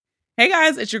Hey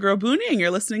guys, it's your girl Booney, and you're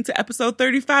listening to episode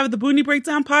 35 of the Booney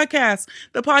Breakdown Podcast.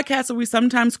 The podcast where we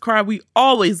sometimes cry, we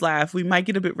always laugh. We might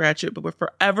get a bit ratchet, but we're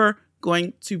forever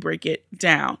going to break it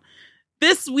down.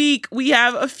 This week, we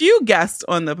have a few guests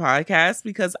on the podcast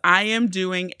because I am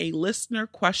doing a listener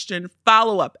question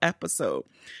follow-up episode.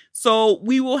 So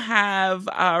we will have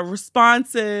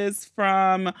responses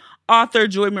from author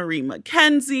Joy Marie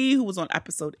McKenzie, who was on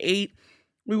episode 8.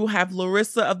 We will have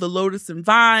Larissa of the Lotus and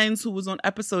Vines, who was on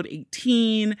episode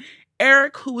 18.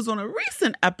 Eric, who was on a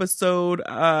recent episode,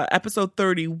 episode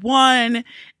 31.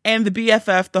 And the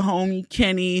BFF, the homie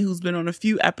Kenny, who's been on a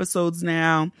few episodes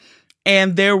now.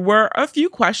 And there were a few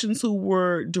questions who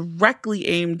were directly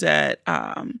aimed at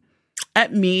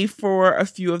me for a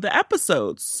few of the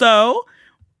episodes. So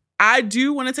I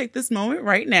do want to take this moment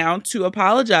right now to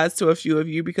apologize to a few of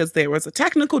you because there was a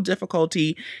technical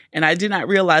difficulty and I did not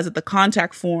realize that the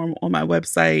contact form on my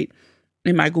website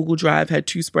in my Google Drive had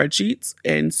 2 spreadsheets.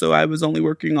 And so I was only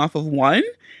working off of one.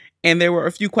 And there were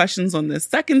a few questions on this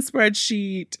second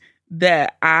spreadsheet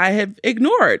that I have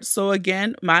ignored. So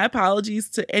again, my apologies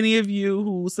to any of you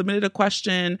who submitted a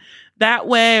question that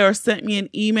way or sent me an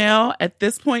email. At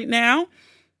this point now,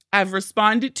 I've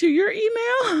responded to your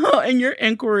email and your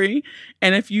inquiry.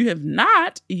 And if you have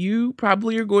not, you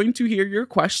probably are going to hear your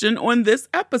question on this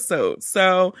episode.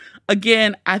 So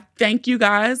again, I thank you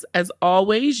guys. As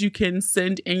always, you can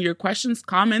send in your questions,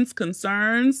 comments,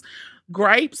 concerns,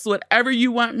 gripes, whatever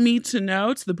you want me to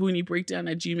know to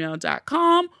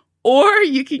thebooniebreakdown@gmail.com. Or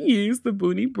you can use the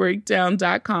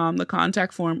booniebreakdown.com, the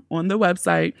contact form on the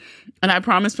website. And I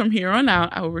promise from here on out,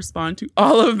 I will respond to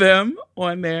all of them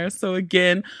on there. So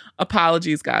again,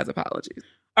 apologies, guys, apologies.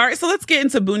 All right, so let's get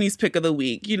into Booney's pick of the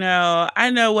week. You know, I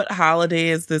know what holiday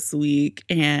is this week,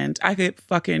 and I could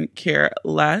fucking care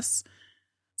less.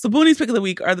 So Booney's pick of the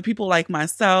week are the people like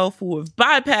myself who have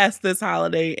bypassed this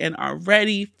holiday and are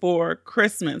ready for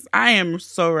Christmas. I am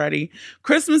so ready.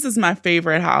 Christmas is my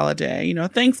favorite holiday. You know,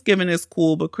 Thanksgiving is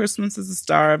cool, but Christmas is the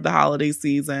star of the holiday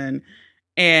season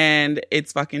and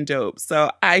it's fucking dope. So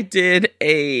I did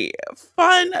a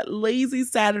fun, lazy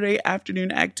Saturday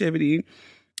afternoon activity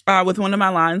with one of my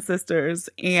line sisters,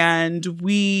 and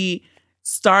we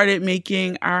started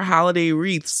making our holiday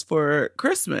wreaths for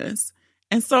Christmas.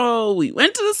 And so we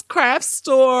went to this craft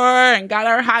store and got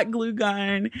our hot glue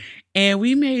gun and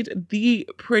we made the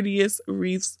prettiest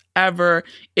wreaths ever.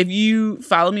 If you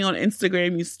follow me on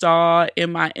Instagram, you saw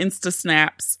in my Insta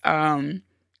snaps,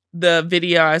 the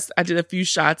video, I did a few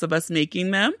shots of us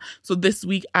making them. So this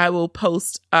week I will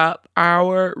post up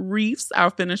our wreaths, our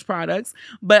finished products,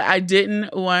 but I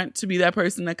didn't want to be that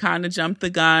person that kind of jumped the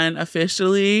gun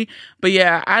officially. But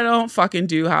yeah, I don't fucking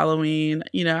do Halloween.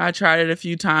 You know, I tried it a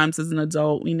few times as an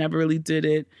adult. We never really did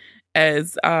it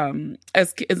as a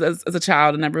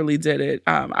child. I never really did it.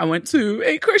 I went to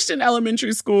a Christian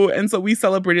elementary school, and so we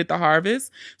celebrated the harvest.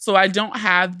 So I don't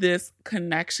have this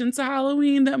connection to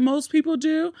Halloween that most people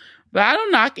do, but I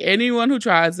don't knock anyone who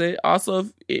tries it. Also,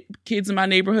 if kids in my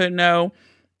neighborhood know,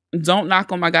 don't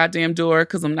knock on my goddamn door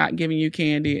because I'm not giving you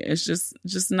candy. It's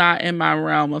just not in my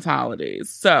realm of holidays.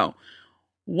 So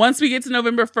once we get to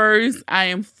November 1st, I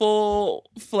am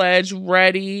full-fledged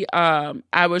ready.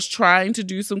 I was trying to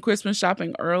do some Christmas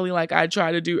shopping early like I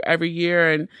try to do every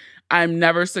year, and I'm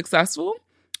never successful.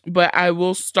 But I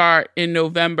will start in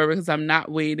November because I'm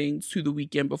not waiting to the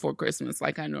weekend before Christmas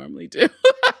like I normally do.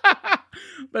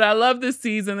 But I love this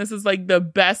season. This is like the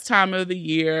best time of the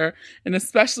year, and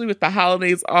especially with the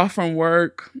holidays off from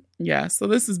work. Yeah, so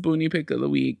this is Booney Pick of the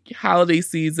Week. Holiday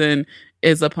season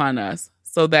is upon us.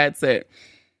 So that's it.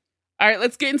 All right,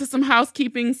 let's get into some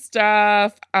housekeeping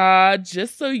stuff.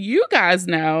 Just so you guys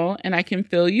know, and I can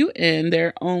fill you in, there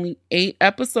are only 8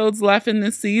 episodes left in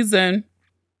this season.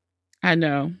 I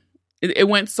know. It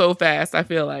went so fast, I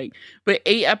feel like. But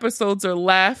 8 episodes are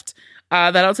left.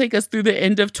 That'll take us through the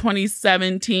end of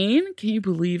 2017. Can you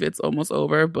believe it's almost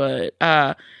over? But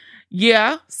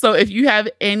yeah, so if you have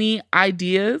any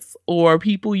ideas or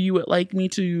people you would like me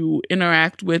to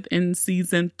interact with in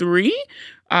season 3,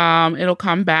 it'll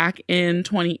come back in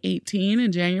 2018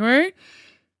 in January.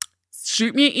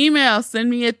 Shoot me an email, send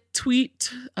me a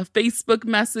tweet, a Facebook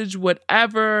message,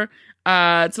 whatever,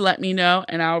 to let me know,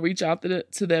 and I'll reach out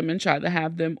to them and try to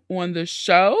have them on the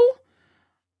show.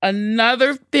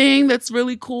 Another thing that's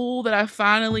really cool that I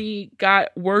finally got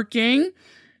working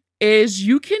is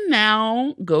you can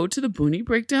now go to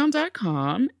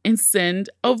thebooniebreakdown.com and send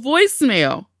a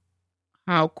voicemail.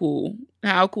 How cool.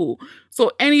 How cool. So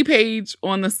any page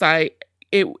on the site,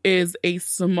 it is a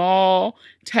small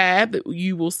tab that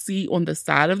you will see on the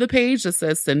side of the page that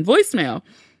says send voicemail.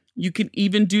 You can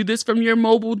even do this from your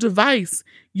mobile device.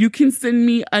 You can send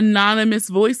me anonymous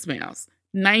voicemails.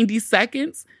 90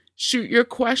 seconds, shoot your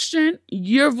question.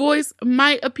 Your voice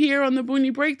might appear on the Boonie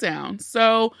Breakdown.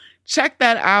 So check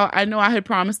that out. I know I had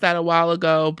promised that a while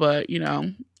ago, but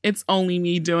it's only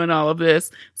me doing all of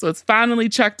this. So it's finally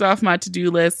checked off my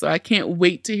to-do list. So I can't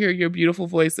wait to hear your beautiful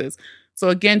voices. So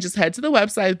again, just head to the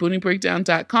website,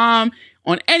 booniebreakdown.com.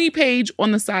 On any page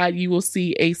on the side, you will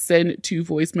see a send to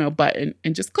voicemail button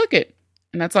and just click it.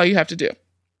 And that's all you have to do.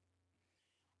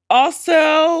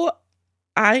 Also,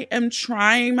 I am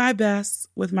trying my best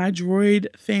with my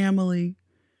droid family.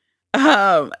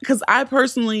 Because I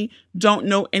personally don't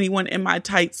know anyone in my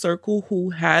tight circle who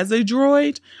has a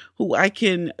droid who I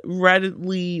can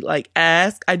readily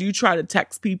ask. I do try to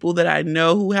text people that I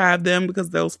know who have them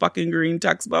because those fucking green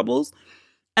text bubbles.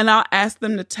 And I'll ask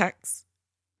them to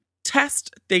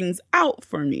test things out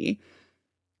for me.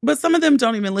 But some of them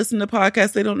don't even listen to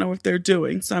podcasts. They don't know what they're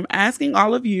doing. So I'm asking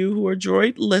all of you who are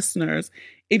droid listeners,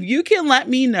 if you can let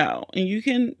me know, and you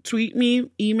can tweet me,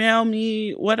 email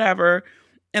me, whatever,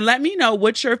 and let me know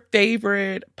what's your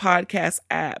favorite podcast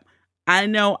app. I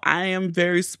know I am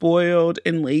very spoiled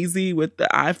and lazy with the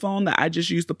iPhone that I just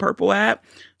use the Purple app.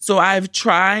 So I'm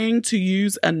trying to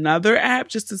use another app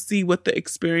just to see what the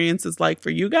experience is like for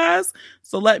you guys.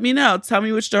 So let me know. Tell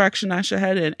me which direction I should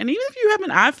head in. And even if you have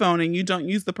an iPhone and you don't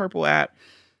use the Purple app,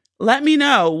 let me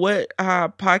know what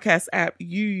podcast app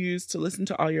you use to listen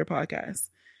to all your podcasts.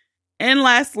 And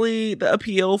lastly, the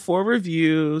appeal for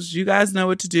reviews. You guys know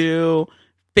what to do.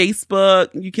 Facebook,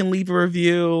 you can leave a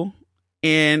review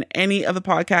in any of the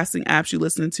podcasting apps you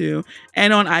listen to,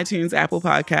 and on iTunes, Apple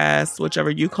Podcasts, whichever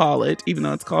you call it, even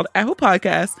though it's called Apple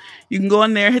Podcasts. You can go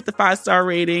in there, hit the 5-star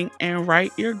rating, and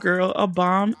write your girl a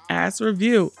bomb-ass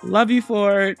review. Love you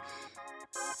for it.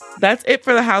 That's it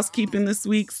for the housekeeping this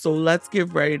week, so let's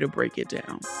get ready to break it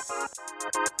down.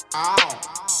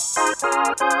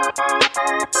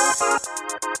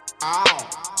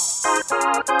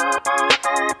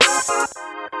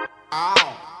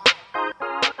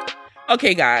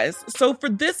 Okay, guys, so for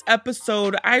this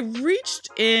episode, I reached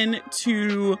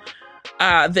into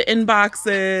the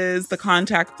inboxes, the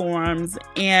contact forms,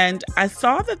 and I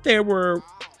saw that there were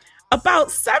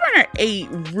about 7 or 8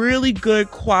 really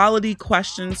good quality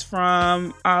questions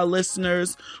from our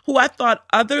listeners who I thought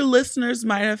other listeners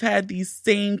might have had these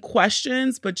same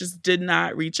questions, but just did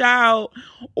not reach out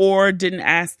or didn't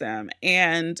ask them.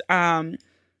 And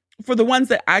for the ones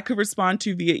that I could respond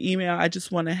to via email, I just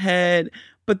went ahead.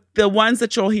 But the ones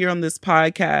that you'll hear on this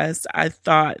podcast, I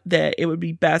thought that it would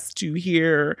be best to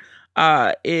hear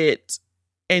it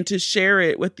and to share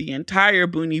it with the entire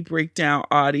Boonie Breakdown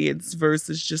audience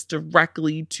versus just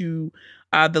directly to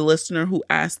the listener who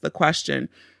asked the question.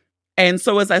 And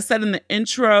so, as I said in the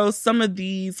intro, some of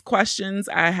these questions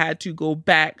I had to go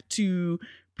back to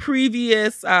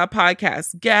previous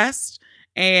podcast guests,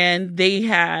 and they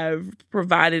have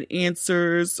provided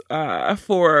answers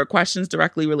for questions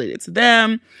directly related to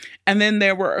them. And then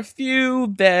there were a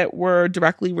few that were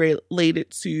directly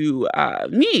related to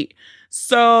me.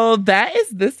 So that is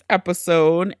this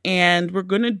episode, and we're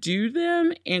going to do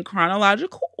them in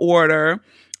chronological order.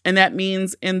 And that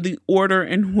means in the order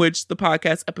in which the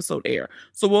podcast episode aired.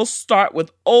 So we'll start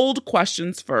with old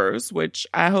questions first, which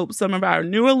I hope some of our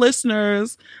newer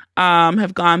listeners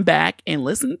have gone back and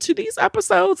listened to these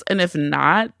episodes. And if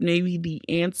not, maybe the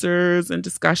answers and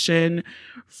discussion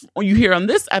you hear on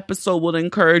this episode will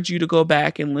encourage you to go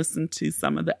back and listen to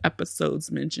some of the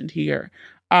episodes mentioned here.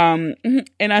 And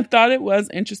I thought it was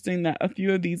interesting that a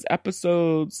few of these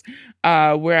episodes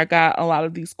where I got a lot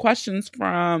of these questions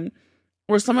from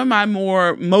were some of my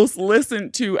most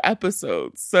listened to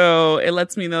episodes. So it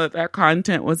lets me know that that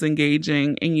content was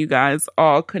engaging and you guys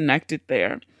all connected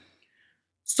there.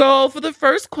 So for the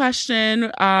first question,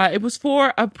 it was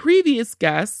for a previous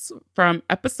guest from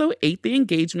episode 8, The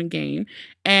Engagement Game.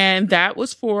 And that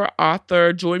was for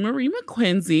author Joy Marie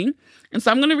McKenzie. And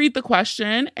so I'm going to read the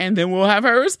question and then we'll have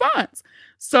her response.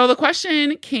 So the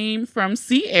question came from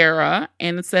Sierra,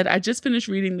 and it said, I just finished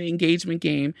reading The Engagement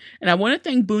Game, and I want to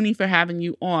thank Boonie for having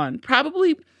you on.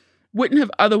 Probably wouldn't have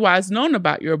otherwise known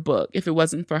about your book if it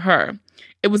wasn't for her.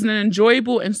 It was an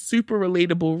enjoyable and super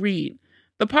relatable read.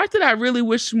 The part that I really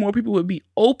wish more people would be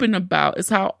open about is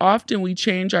how often we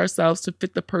change ourselves to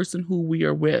fit the person who we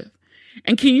are with.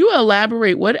 And can you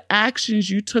elaborate what actions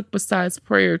you took besides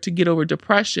prayer to get over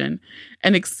depression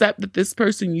and accept that this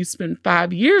person you spent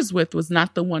 5 years with was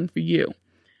not the one for you?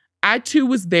 I too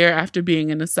was there after being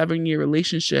in a 7-year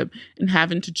relationship and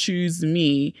having to choose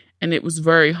me, and it was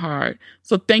very hard.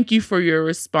 So thank you for your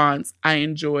response. I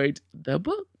enjoyed the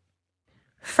book.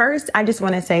 First, I just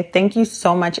want to say thank you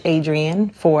so much, Adrienne,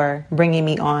 for bringing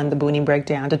me on the Boonie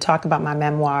Breakdown to talk about my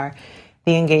memoir,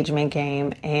 The Engagement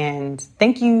Game. And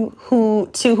thank you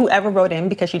to whoever wrote in,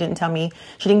 because she didn't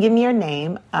give me your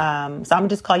name. So I'm gonna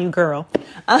just call you girl.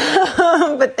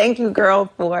 But thank you,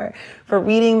 girl, for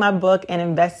reading my book and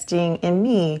investing in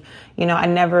me. You know, I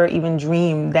never even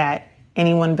dreamed that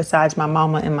anyone besides my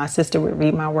mama and my sister would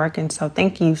read my work. And so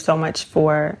thank you so much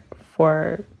for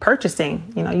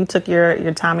purchasing. You know, you took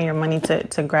your time and your money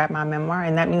to grab my memoir,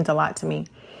 and that means a lot to me.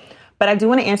 But I do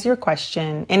want to answer your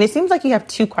question. And it seems like you have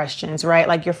two questions, right?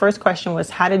 Like your first question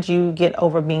was, how did you get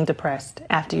over being depressed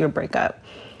after your breakup?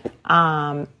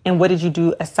 And what did you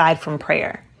do aside from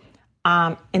prayer?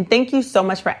 And thank you so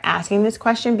much for asking this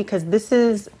question, because this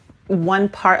is one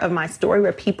part of my story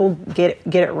where people get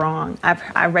it wrong.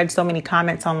 I've read so many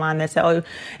comments online that say, oh,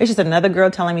 it's just another girl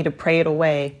telling me to pray it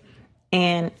away.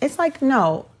 And it's like,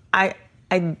 no, I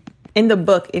in the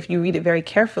book, if you read it very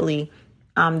carefully,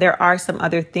 there are some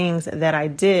other things that I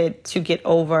did to get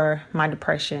over my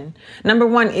depression. Number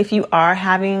one, if you are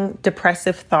having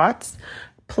depressive thoughts,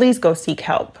 please go seek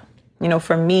help. You know,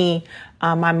 for me,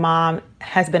 my mom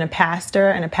has been a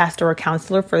pastor and a pastoral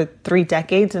counselor for 3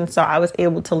 decades. And so I was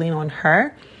able to lean on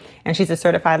her, and she's a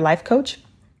certified life coach.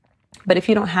 But if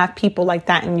you don't have people like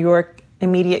that in your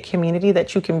immediate community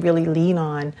that you can really lean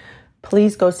on,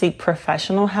 please go seek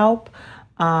professional help.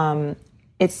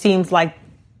 It seems like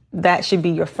that should be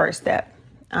your first step.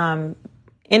 And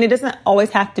it doesn't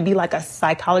always have to be like a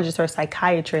psychologist or a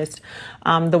psychiatrist.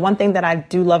 The one thing that I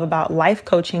do love about life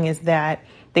coaching is that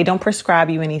they don't prescribe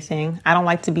you anything. I don't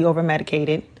like to be over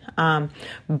medicated.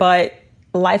 But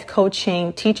life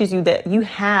coaching teaches you that you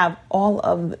have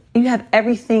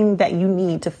everything that you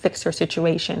need to fix your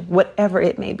situation, whatever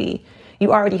it may be.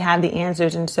 You already have the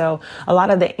answers. And so a lot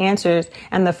of the answers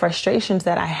and the frustrations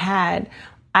that I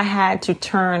had to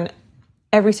turn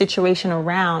every situation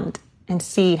around and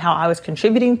see how I was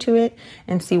contributing to it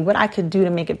and see what I could do to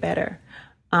make it better.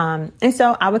 And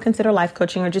so I would consider life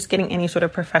coaching or just getting any sort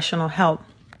of professional help.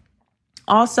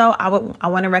 Also, I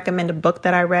want to recommend a book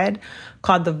that I read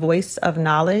called The Voice of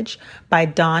Knowledge by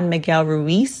Don Miguel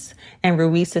Ruiz. And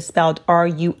Ruiz is spelled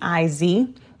Ruiz.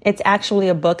 It's actually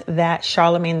a book that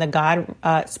Charlemagne the God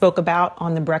spoke about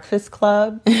on The Breakfast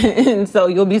Club. And so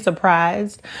you'll be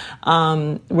surprised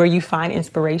where you find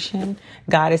inspiration.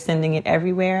 God is sending it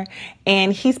everywhere.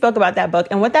 And he spoke about that book.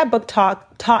 And what that book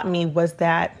taught me was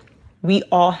that we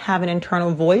all have an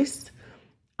internal voice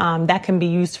that can be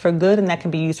used for good and that can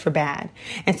be used for bad.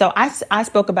 And so I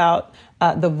spoke about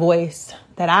the voice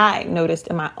that I noticed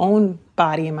in my own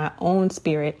body, in my own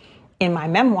spirit, in my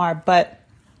memoir. But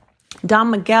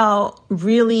Don Miguel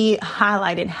really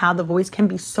highlighted how the voice can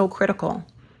be so critical,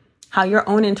 how your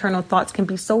own internal thoughts can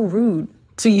be so rude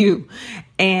to you.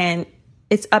 And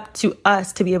it's up to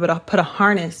us to be able to put a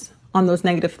harness on those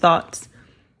negative thoughts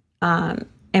and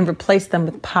replace them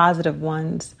with positive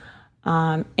ones.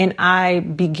 And I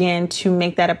began to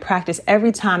make that a practice.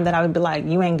 Every time that I would be like,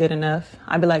 you ain't good enough,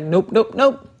 I'd be like, nope.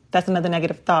 That's another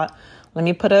negative thought. Let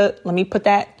me put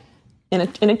that in a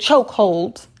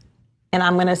chokehold. And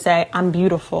I'm going to say, I'm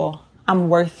beautiful. I'm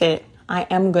worth it. I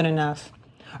am good enough.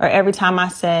 Or every time I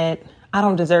said, I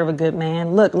don't deserve a good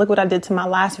man. Look what I did to my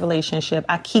last relationship.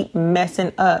 I keep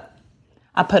messing up.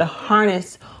 I put a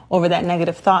harness over that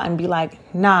negative thought and be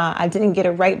like, nah, I didn't get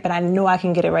it right, but I know I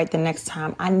can get it right the next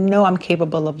time. I know I'm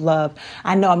capable of love.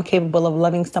 I know I'm capable of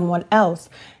loving someone else.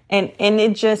 And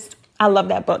it just, I love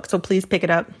that book. So please pick it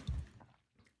up.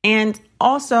 And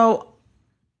also,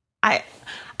 I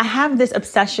have this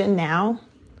obsession now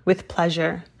with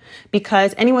pleasure,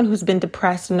 because anyone who's been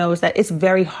depressed knows that it's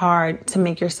very hard to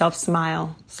make yourself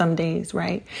smile some days,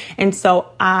 right? And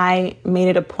so I made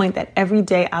it a point that every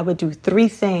day I would do 3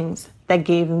 things that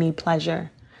gave me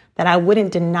pleasure, that I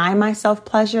wouldn't deny myself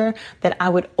pleasure, that I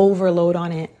would overload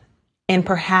on it. And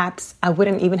perhaps I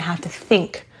wouldn't even have to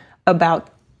think about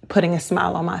putting a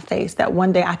smile on my face, that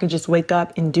one day I could just wake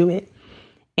up and do it.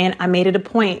 And I made it a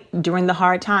point during the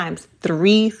hard times,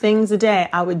 3 things a day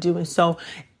I would do. And so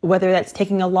whether that's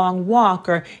taking a long walk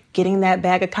or getting that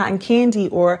bag of cotton candy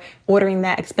or ordering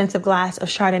that expensive glass of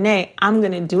Chardonnay, I'm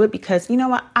going to do it because, you know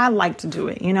what, I like to do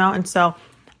it, you know? And so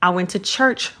I went to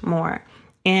church more.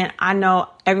 And I know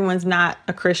everyone's not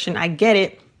a Christian. I get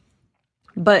it.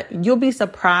 But you'll be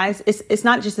surprised. It's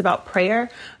not just about prayer,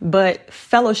 but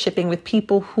fellowshipping with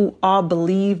people who all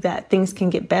believe that things can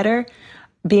get better.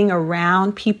 Being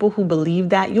around people who believe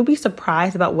that, you'll be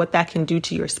surprised about what that can do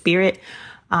to your spirit.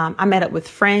 I met up with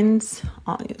friends.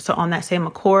 So on that same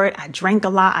accord, I drank a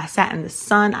lot. I sat in the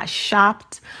sun. I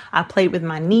shopped. I played with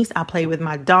my niece. I played with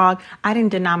my dog. I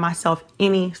didn't deny myself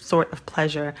any sort of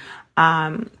pleasure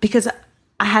because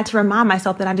I had to remind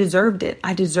myself that I deserved it.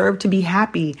 I deserved to be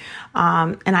happy.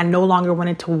 And I no longer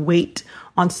wanted to wait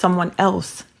on someone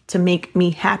else to make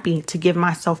me happy, to give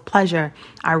myself pleasure.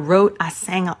 I wrote, I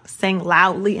sang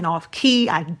loudly and off key.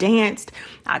 I danced,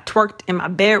 I twerked in my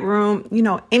bedroom,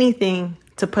 anything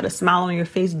to put a smile on your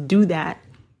face. Do that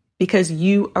because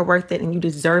you are worth it and you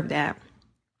deserve that.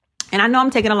 And I know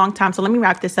I'm taking a long time, so let me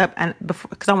wrap this up and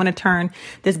because I want to turn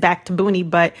this back to Booney.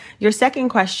 But your second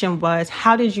question was,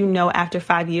 how did you know after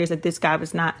 5 years that this guy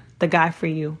was not the guy for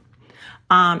you?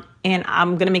 And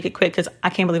I'm going to make it quick because I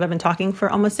can't believe I've been talking for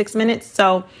almost 6 minutes.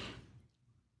 So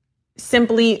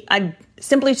simply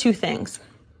two things.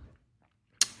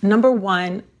 Number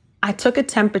one, I took a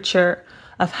temperature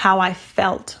of how I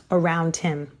felt around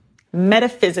him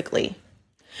metaphysically.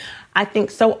 I think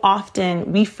so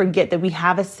often we forget that we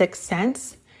have a sixth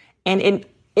sense, and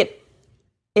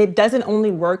it doesn't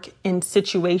only work in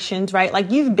situations, right?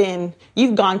 Like you've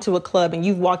gone to a club and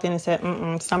you've walked in and said,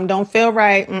 something don't feel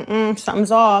right.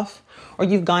 Something's off. Or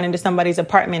you've gone into somebody's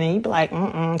apartment and you'd be like,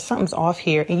 something's off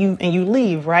here. And you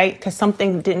leave, right? Because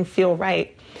something didn't feel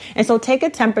right. And so take a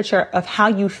temperature of how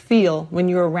you feel when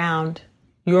you're around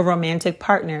your romantic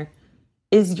partner.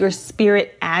 Is your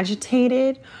spirit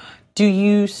agitated? Do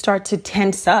you start to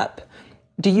tense up?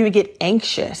 Do you get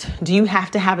anxious? Do you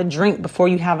have to have a drink before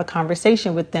you have a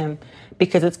conversation with them?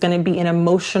 Because it's going to be an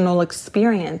emotional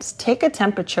experience. Take a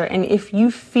temperature. And if you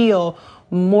feel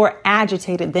more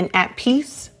agitated than at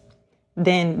peace,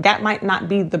 then that might not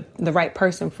be the right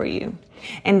person for you.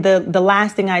 And the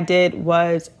last thing I did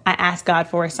was I asked God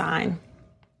for a sign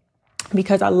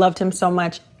because I loved him so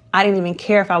much. I didn't even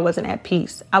care if I wasn't at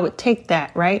peace. I would take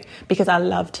that, right? Because I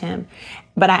loved him.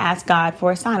 But I asked God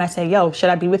for a sign. I said, should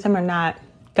I be with him or not?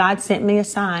 God sent me a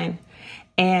sign.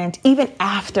 And even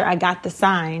after I got the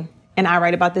sign, and I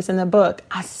write about this in the book,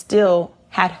 I still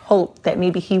had hope that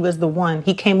maybe he was the one.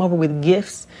 He came over with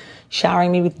gifts,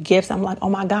 showering me with gifts. I'm like, oh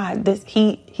my God,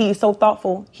 he is so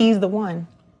thoughtful. He's the one.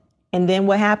 And then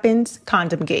what happens?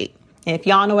 Condom gate. And if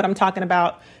y'all know what I'm talking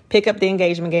about, pick up The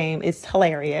Engagement Game. It's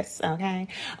hilarious. Okay.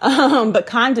 But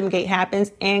condom gate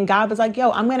happens and God was like,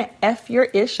 I'm going to F your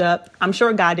ish up. I'm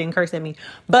sure God didn't curse at me,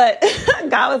 but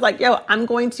God was like, I'm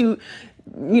going to,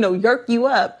 yerk you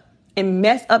up and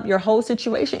mess up your whole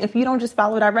situation. If you don't just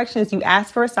follow directions, you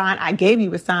asked for a sign. I gave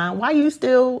you a sign. Why are you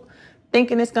still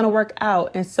thinking it's going to work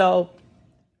out? And so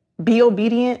be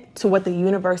obedient to what the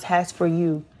universe has for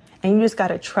you. And you just got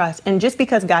to trust. And just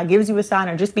because God gives you a sign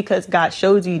or just because God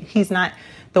shows you he's not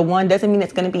the one doesn't mean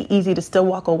it's going to be easy to still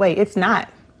walk away. It's not.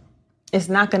 It's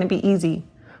not going to be easy.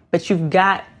 But you've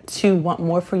got to want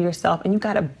more for yourself and you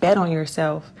got to bet on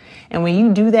yourself. And when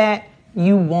you do that,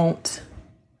 you won't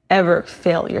ever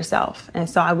fail yourself. And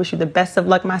so I wish you the best of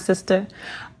luck, my sister.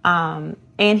 And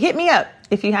hit me up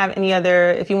if you have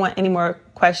if you want any more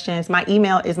questions. My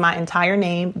email is my entire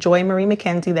name, Joy Marie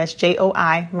McKenzie. That's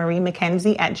JOI Marie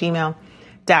McKenzie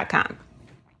 @gmail.com.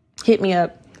 Hit me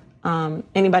up.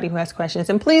 Anybody who has questions,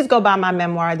 and please go buy my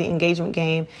memoir, The Engagement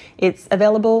Game. It's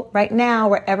available right now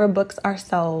wherever books are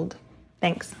sold.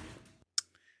 Thanks.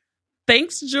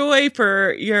 Thanks, Joy,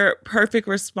 for your perfect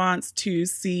response to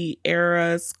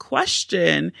Sierra's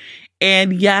question.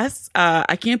 And yes,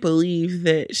 I can't believe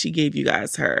that she gave you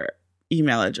guys her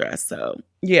email address. So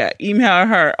yeah, email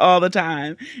her all the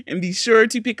time and be sure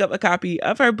to pick up a copy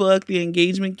of her book, The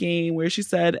Engagement Game, where she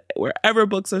said wherever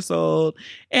books are sold.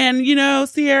 And,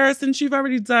 Sierra, since you've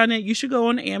already done it, you should go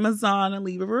on Amazon and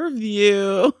leave a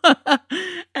review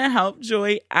and help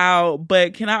Joy out.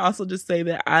 But can I also just say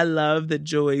that I love that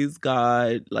Joy's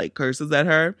God curses at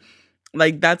her. I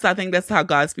think that's how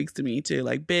God speaks to me too.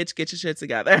 Bitch, get your shit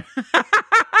together.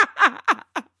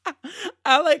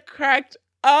 I cracked up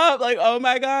oh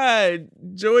my God,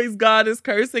 Joy's God is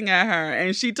cursing at her,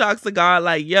 and she talks to God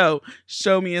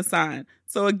show me a sign.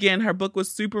 So again, her book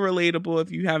was super relatable. If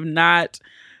you have not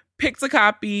picked a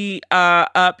copy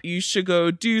up, you should go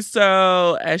do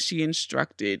so as she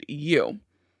instructed you.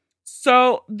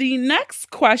 So the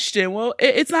next question,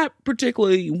 it's not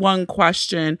particularly one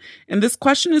question, and this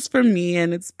question is for me,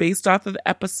 and it's based off of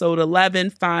episode 11,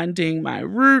 Finding My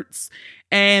Roots.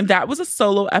 And that was a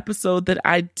solo episode that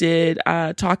I did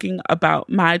talking about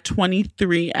my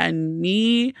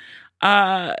 23andMe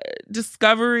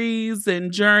discoveries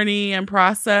and journey and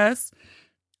process.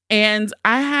 And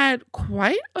I had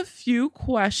quite a few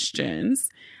questions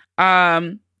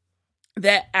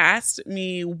that asked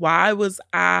me, why was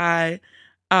I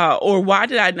or why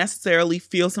did I necessarily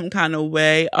feel some kind of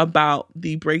way about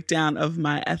the breakdown of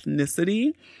my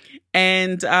ethnicity.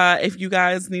 And if you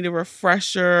guys need a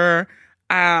refresher,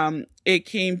 it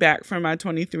came back from my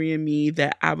 23andMe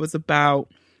that I was about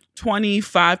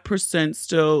 25%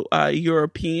 still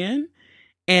European.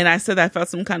 And I said I felt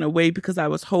some kind of way because I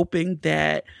was hoping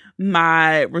that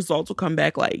my results will come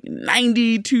back like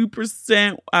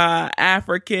 92%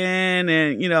 African,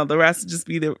 and the rest would just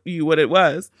be what it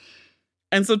was.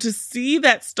 And so to see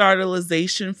that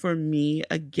startalization for me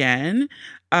again,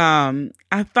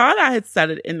 I thought I had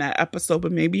said it in that episode,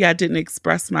 but maybe I didn't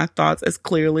express my thoughts as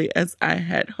clearly as I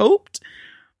had hoped.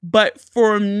 But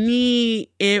for me,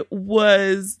 it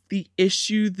was the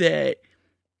issue that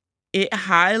it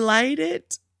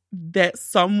highlighted that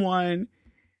someone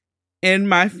in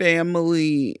my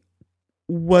family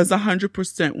was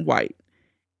 100% white.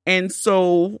 And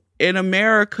so in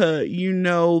America,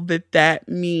 that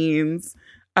means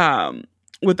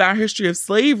with our history of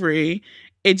slavery,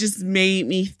 it just made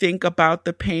me think about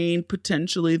the pain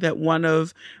potentially that one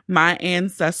of my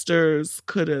ancestors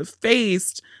could have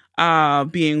faced,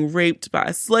 being raped by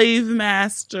a slave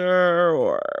master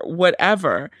or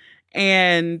whatever.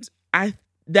 And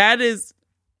that is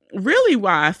really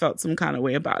why I felt some kind of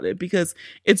way about it, because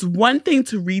it's one thing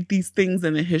to read these things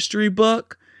in a history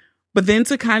book, but then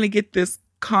to kind of get this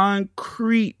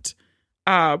concrete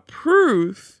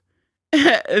proof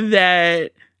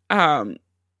that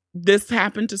this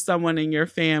happened to someone in your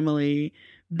family,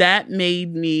 that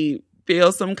made me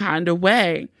feel some kind of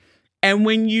way. And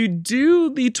when you do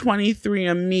the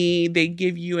 23andMe, they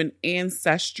give you an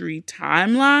ancestry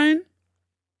timeline,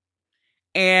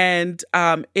 and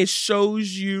it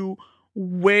shows you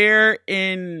where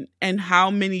in and how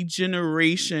many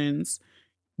generations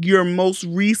your most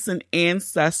recent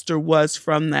ancestor was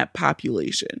from that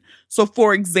population. So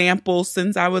for example,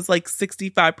 since I was like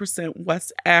 65%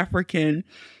 West African,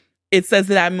 it says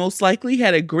that I most likely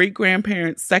had a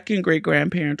great-grandparent, second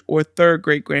great-grandparent, or third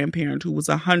great-grandparent who was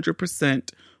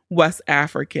 100% West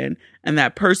African, and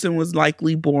that person was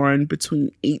likely born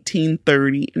between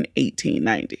 1830 and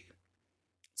 1890.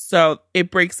 So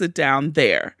it breaks it down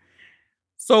there.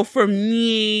 So for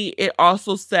me, it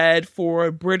also said for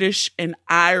British and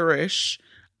Irish,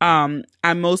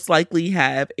 I most likely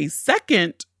have a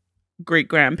second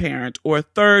great-grandparent or a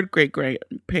third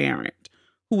great-grandparent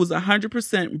who was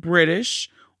 100% British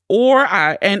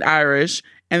and Irish,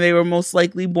 and they were most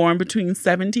likely born between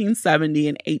 1770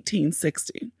 and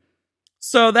 1860.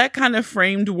 So that kind of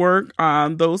framed work.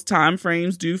 Those time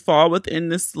frames do fall within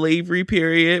the slavery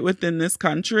period within this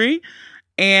country.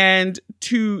 And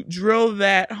to drill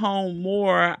that home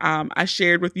more, I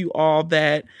shared with you all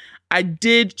that I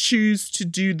did choose to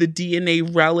do the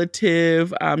DNA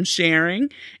relative sharing,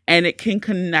 and it can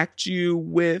connect you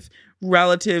with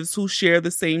relatives who share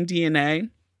the same DNA.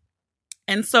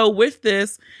 And so with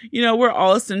this, we're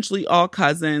all essentially all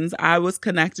cousins. I was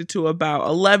connected to about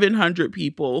 1,100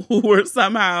 people who were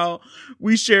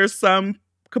we share some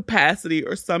capacity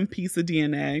or some piece of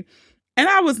DNA. And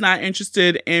I was not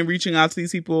interested in reaching out to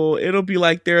these people. It'll be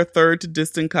like they're a third to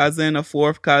distant cousin, a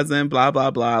fourth cousin, blah, blah,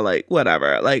 blah, like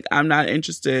whatever. Like, I'm not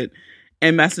interested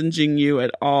in messaging you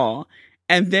at all.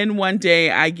 And then one day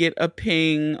I get a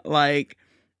ping, like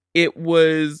it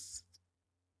was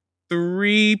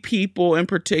 3 people in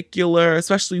particular,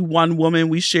 especially one woman.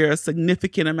 We share a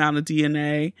significant amount of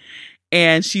DNA,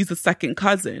 and she's a second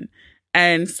cousin.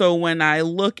 And so when I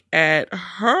look at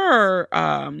her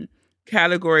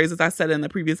categories, as I said in the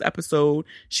previous episode,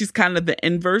 she's kind of the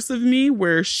inverse of me,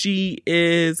 where she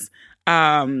is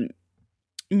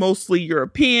mostly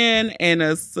European and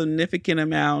a significant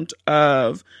amount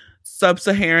of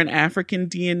sub-Saharan African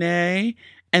DNA.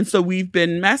 And so we've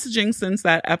been messaging since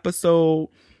that episode,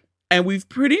 and we've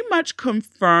pretty much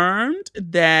confirmed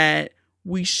that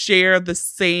we share the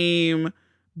same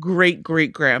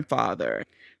great-great-grandfather.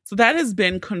 So that has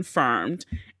been confirmed.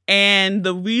 And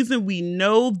the reason we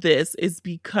know this is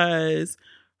because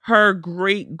her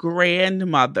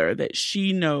great-grandmother that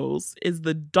she knows is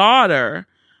the daughter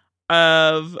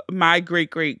of my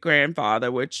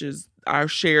great-great-grandfather, which is our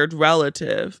shared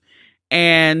relative.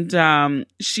 And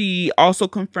she also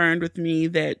confirmed with me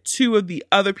that 2 of the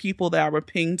other people that I were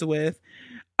pinged with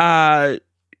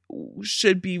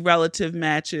should be relative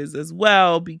matches as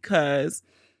well, because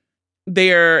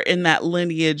they're in that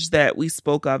lineage that we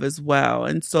spoke of as well.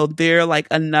 And so they're like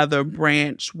another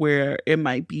branch where it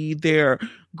might be their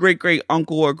great-great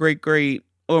uncle or great-great,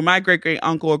 or my great-great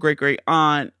uncle or great-great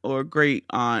aunt or great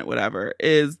aunt, whatever,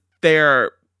 is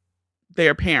their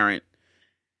parent.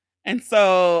 And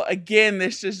so again,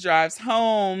 this just drives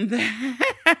home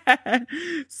that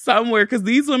somewhere, because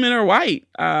these women are white.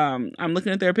 I'm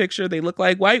looking at their picture. They look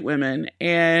like white women,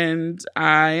 and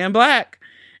I am Black.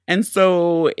 And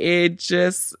so it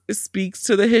just speaks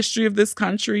to the history of this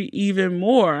country even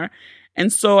more.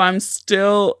 And so I'm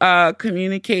still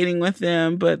communicating with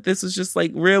them. But this is just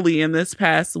like really in this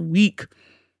past week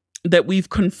that we've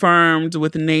confirmed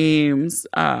with names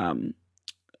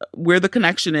where the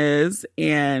connection is.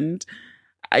 And,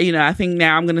 I think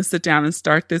now I'm going to sit down and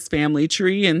start this family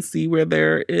tree and see where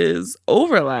there is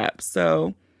overlap.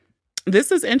 So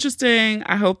this is interesting.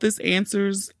 I hope this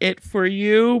answers it for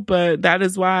you, but that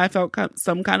is why I felt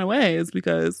some kind of way, is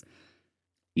because,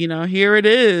 here it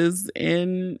is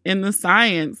in the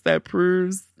science that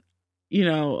proves,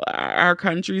 our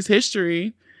country's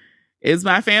history is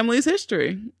my family's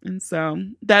history. And so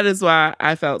that is why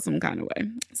I felt some kind of way.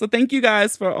 So thank you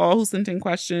guys for all who sent in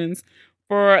questions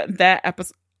for that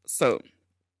episode.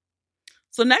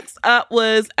 So next up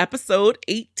was episode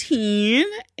 18,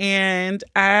 and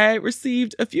I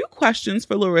received a few questions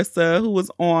for Larissa, who was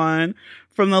on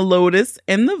from the Lotus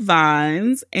and the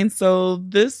Vines. And so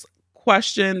this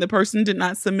question, the person did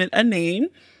not submit a name.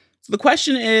 So the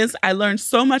question is, I learned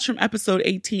so much from episode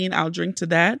 18. I'll drink to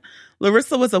that.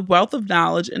 Larissa was a wealth of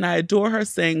knowledge, and I adore her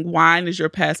saying wine is your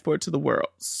passport to the world.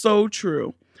 So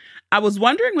true. I was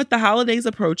wondering, with the holidays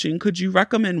approaching, could you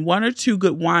recommend one or two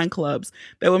good wine clubs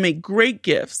that would make great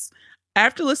gifts?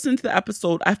 After listening to the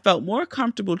episode, I felt more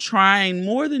comfortable trying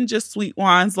more than just sweet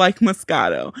wines like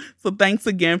Moscato. So thanks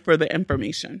again for the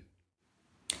information.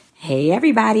 Hey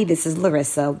everybody, this is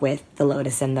Larissa with The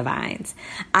Lotus and the Vines.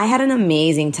 I had an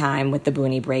amazing time with the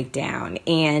Boonie Breakdown,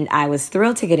 and I was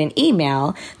thrilled to get an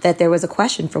email that there was a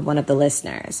question from one of the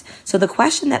listeners. So the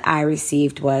question that I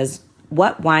received was,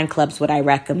 what wine clubs would I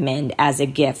recommend as a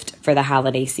gift for the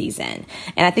holiday season?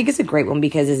 And I think it's a great one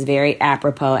because it's very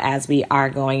apropos as we are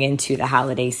going into the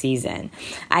holiday season.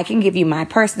 I can give you my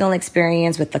personal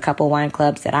experience with the couple wine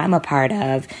clubs that I'm a part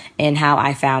of and how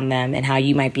I found them and how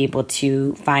you might be able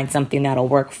to find something that'll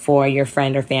work for your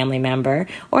friend or family member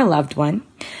or loved one.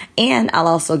 And I'll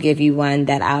also give you one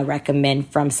that I'll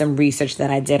recommend from some research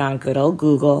that I did on good old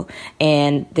Google.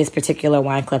 And this particular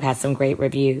wine club has some great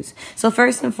reviews. So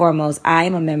first and foremost, I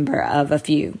am a member of a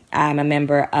few. I'm a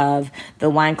member of the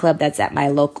wine club that's at my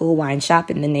local wine shop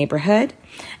in the neighborhood.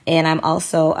 And I'm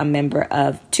also a member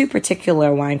of two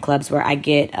particular wine clubs where I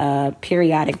get a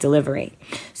periodic delivery.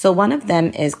 So one of them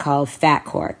is called Fat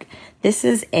Cork. This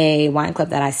is a wine club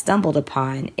that I stumbled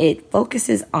upon. It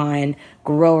focuses on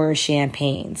grower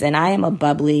champagnes, and I am a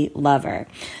bubbly lover.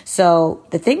 So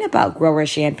the thing about grower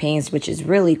champagnes, which is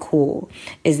really cool,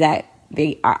 is that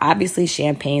they are obviously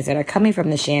champagnes that are coming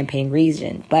from the Champagne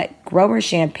region, but grower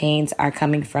champagnes are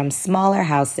coming from smaller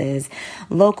houses,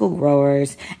 local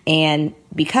growers, and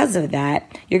because of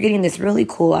that, you're getting this really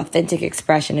cool, authentic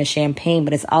expression of champagne,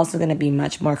 but it's also going to be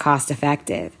much more cost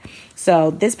effective.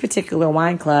 So this particular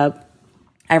wine club,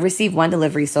 I've received one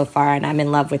delivery so far and I'm in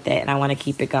love with it and I want to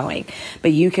keep it going.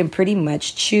 But you can pretty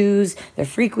much choose the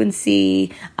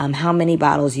frequency, how many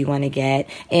bottles you want to get.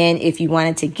 And if you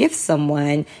wanted to gift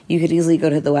someone, you could easily go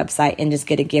to the website and just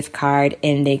get a gift card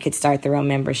and they could start their own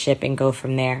membership and go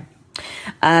from there.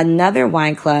 Another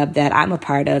wine club that I'm a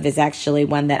part of is actually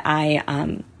one that I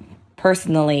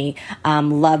personally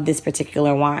love this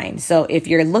particular wine. So if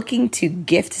you're looking to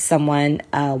gift someone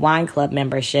a wine club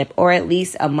membership or at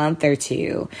least a month or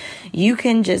two, you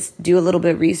can just do a little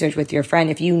bit of research with your friend.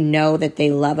 If you know that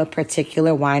they love a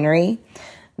particular winery,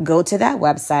 go to that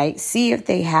website, see if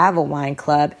they have a wine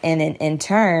club, and in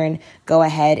turn, go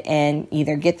ahead and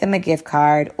either get them a gift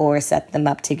card or set them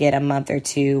up to get a month or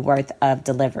two worth of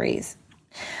deliveries.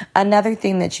 Another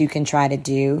thing that you can try to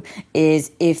do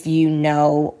is if you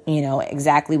know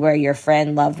exactly where your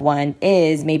friend, loved one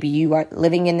is, maybe you are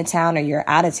living in the town or you're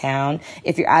out of town.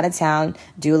 If you're out of town,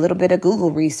 do a little bit of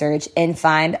Google research and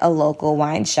find a local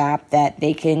wine shop that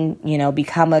they can,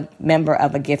 become a member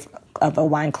of a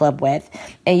wine club with,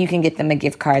 and you can get them a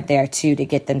gift card there too to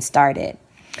get them started.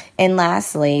 And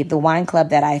lastly, the wine club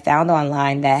that I found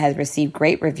online that has received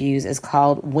great reviews is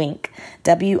called Winc,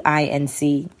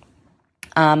 W-I-N-C.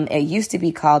 It used to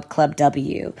be called Club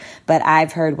W, but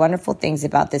I've heard wonderful things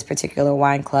about this particular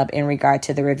wine club in regard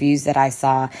to the reviews that I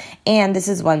saw. And this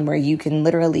is one where you can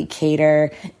literally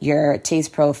cater your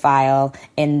taste profile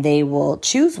and they will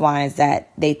choose wines that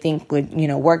they think would,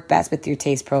 work best with your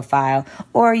taste profile,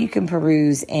 or you can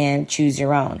peruse and choose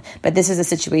your own. But this is a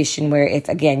situation where if,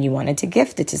 again, you wanted to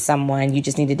gift it to someone, you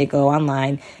just needed to go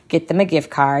online, get them a gift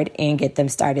card and get them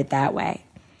started that way.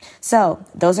 So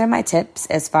those are my tips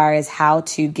as far as how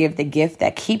to give the gift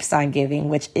that keeps on giving,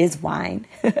 which is wine.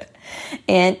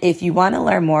 And if you want to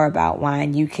learn more about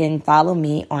wine, you can follow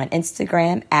me on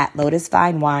Instagram at Lotus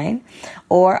Vine Wine,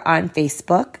 or on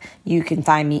Facebook. You can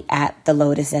find me at The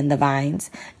Lotus and the Vines.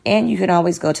 And you can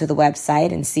always go to the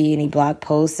website and see any blog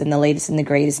posts and the latest and the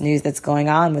greatest news that's going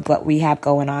on with what we have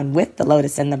going on with The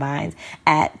Lotus and the Vines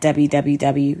at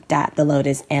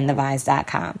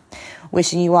www.thelotusandthevines.com.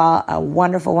 Wishing you all a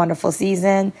wonderful, wonderful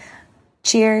season.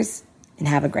 Cheers and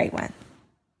have a great one.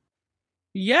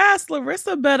 Yes,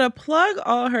 Larissa better plug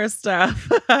all her stuff.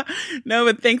 No,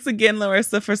 but thanks again,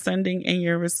 Larissa, for sending in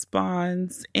your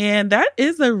response. And that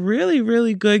is a really,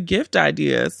 really good gift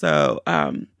idea. So,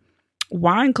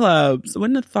 wine clubs,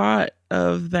 wouldn't have thought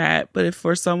of that. But if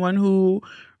for someone who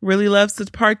really loves to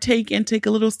partake and take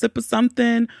a little sip of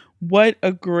something, what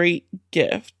a great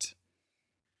gift.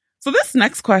 So this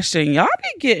next question, y'all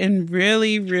be getting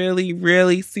really, really,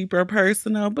 really super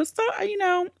personal, but so,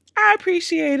 I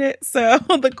appreciate it. So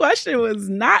the question was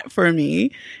not for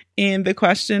me, and the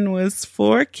question was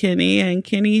for Kenny, and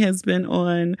Kenny has been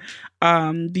on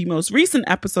the most recent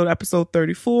episode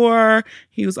 34.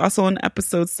 He was also on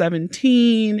episode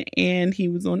 17, and he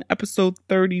was on episode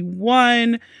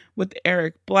 31 with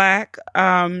Eric Black.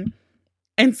 And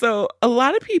so a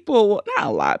lot of people, well, not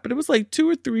a lot, but it was like 2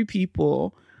 or 3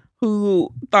 people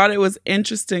who thought it was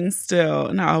interesting still,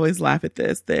 and I always laugh at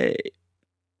this, that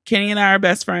Kenny and I are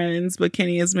best friends, but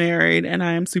Kenny is married and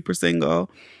I am super single.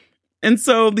 And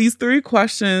so these 3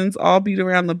 questions all beat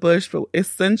around the bush, but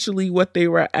essentially what they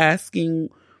were asking,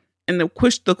 and the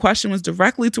question was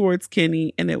directly towards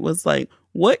Kenny, and it was like,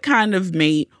 what kind of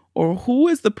mate, or who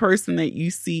is the person that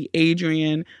you see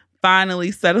Adrian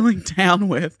finally settling down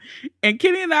with? And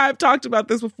Kenny and I have talked about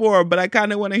this before, but I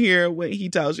kind of want to hear what he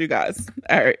tells you guys.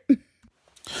 All right.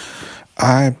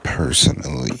 I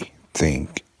personally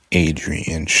think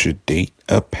Adrian should date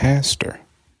a pastor.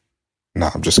 No,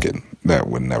 I'm just kidding. That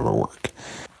would never work.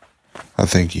 I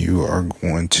think you are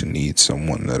going to need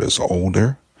someone that is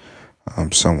older,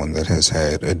 someone that has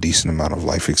had a decent amount of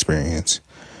life experience,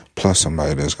 plus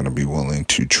somebody that's going to be willing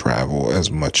to travel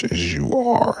as much as you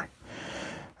are.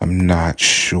 I'm not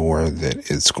sure that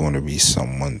it's going to be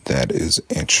someone that is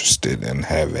interested in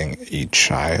having a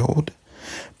child,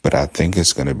 but I think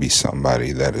it's going to be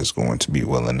somebody that is going to be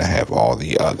willing to have all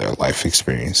the other life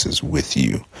experiences with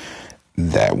you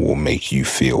that will make you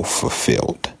feel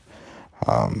fulfilled.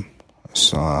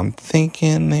 So I'm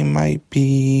thinking they might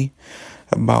be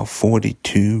about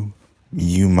 42.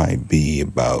 You might be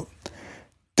about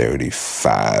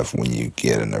 35 when you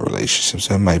get in a relationship.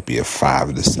 So it might be a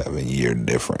 5 to 7 year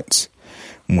difference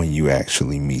when you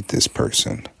actually meet this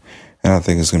person. And I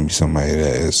think it's going to be somebody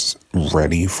that is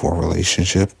ready for a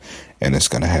relationship, and it's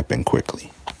going to happen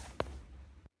quickly.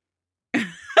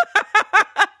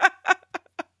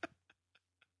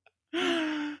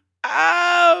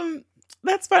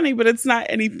 That's funny, but it's not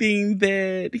anything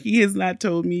that he has not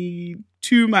told me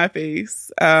to my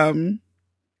face. Dang,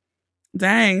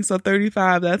 so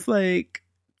 35, that's like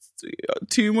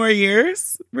 2 more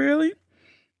years, really?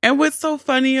 And what's so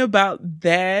funny about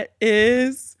that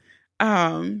is,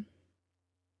 when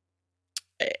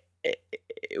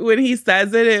he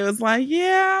says it, it was like,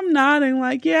 yeah, I'm nodding,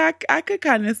 like, yeah, I could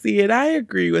kind of see it. I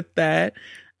agree with that.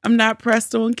 I'm not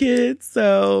pressed on kids,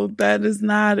 so that is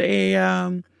not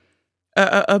a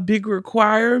big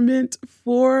requirement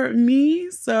for me.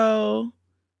 So,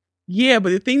 yeah,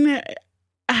 but the thing that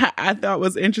I thought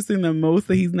was interesting the most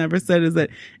that he's never said is that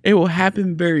it will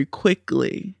happen very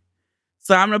quickly.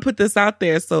 So I'm going to put this out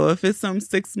there. So if it's some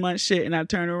 6-month shit and I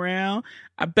turn around,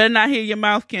 I better not hear your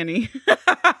mouth, Kenny.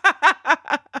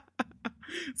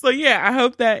 So yeah, I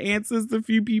hope that answers the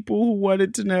few people who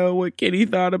wanted to know what Kenny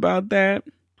thought about that.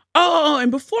 Oh, and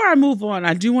before I move on,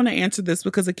 I do want to answer this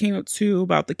because it came up too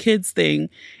about the kids thing.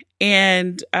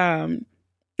 And again,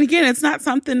 it's not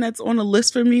something that's on a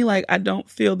list for me. Like, I don't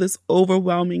feel this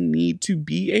overwhelming need to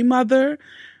be a mother.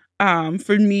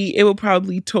 For me, it will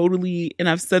probably totally, and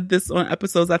I've said this on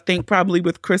episodes, I think probably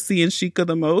with Chrissy and Sheikah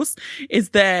the most, is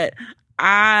that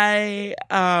my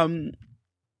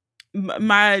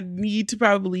need to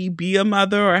probably be a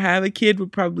mother or have a kid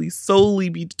would probably solely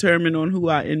be determined on who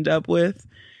I end up with.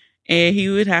 And he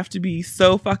would have to be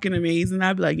so fucking amazing.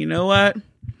 I'd be like, you know what?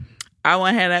 I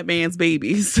want to have that man's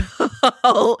baby.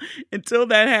 So until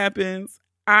that happens,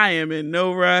 I am in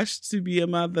no rush to be a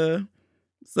mother.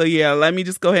 So yeah, let me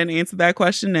just go ahead and answer that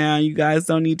question now. You guys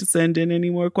don't need to send in any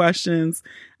more questions.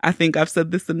 I think I've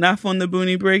said this enough on the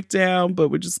Boonie Breakdown, but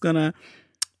we're just gonna,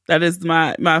 that is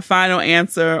my final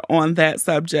answer on that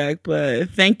subject. But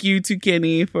thank you to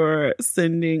Kenny for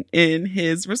sending in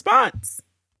his response.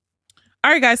 All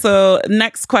right, guys. So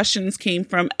next questions came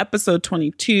from episode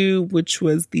 22, which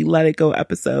was the Let It Go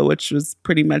episode, which was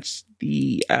pretty much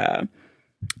the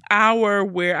hour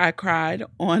where I cried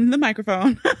on the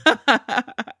microphone.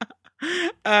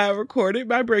 Recorded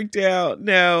my breakdown.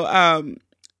 No,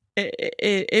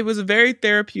 it was a very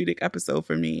therapeutic episode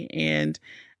for me, and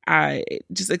I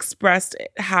just expressed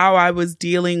how I was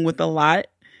dealing with a lot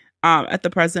at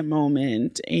the present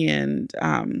moment, and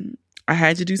I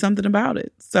had to do something about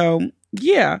it. So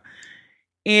yeah.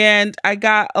 And I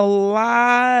got a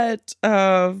lot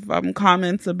of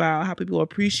comments about how people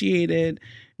appreciated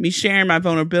me sharing my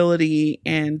vulnerability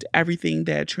and everything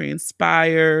that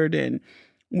transpired and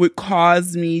what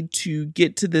caused me to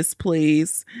get to this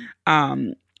place.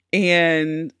 And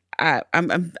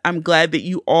I'm glad that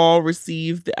you all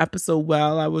received the episode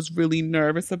well. I was really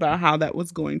nervous about how that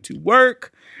was going to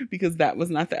work because that was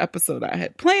not the episode I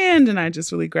had planned, and I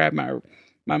just really grabbed my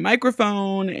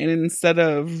microphone, and instead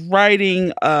of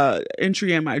writing an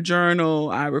entry in my journal,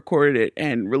 I recorded it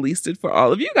and released it for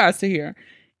all of you guys to hear.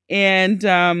 And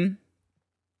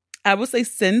I would say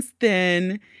since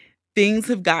then, things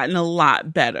have gotten a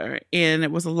lot better. And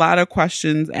it was a lot of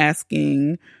questions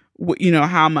asking,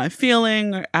 how am I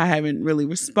feeling? I haven't really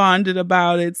responded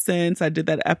about it since I did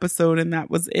that episode, and that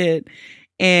was it.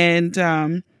 And,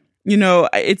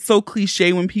 it's so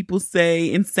cliche when people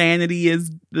say insanity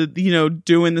is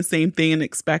doing the same thing and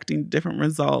expecting different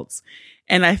results.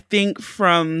 And I think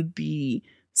from the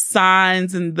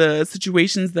signs and the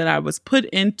situations that I was put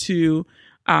into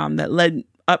that led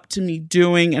up to me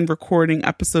doing and recording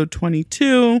episode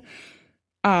 22,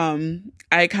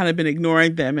 I kind of been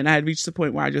ignoring them, and I had reached the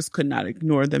point where I just could not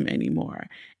ignore them anymore.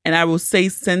 And I will say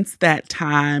since that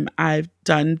time, I've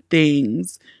done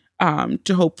things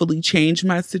to hopefully change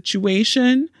my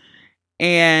situation,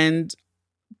 and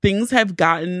things have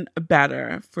gotten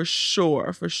better for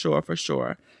sure.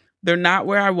 They're not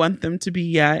where I want them to be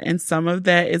yet, and some of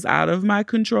that is out of my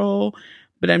control,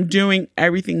 but I'm doing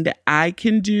everything that I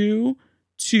can do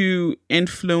to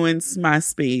influence my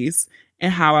space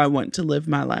and how I want to live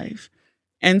my life.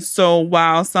 And so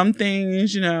while some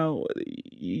things, you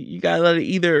gotta let it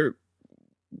either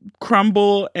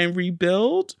crumble and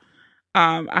rebuild,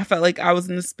 I felt like I was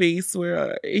in a space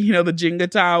where, the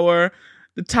Jenga tower,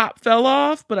 the top fell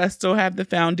off, but I still have the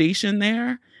foundation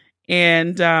there,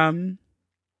 and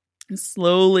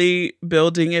slowly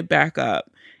building it back up.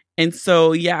 And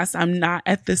so, yes, I'm not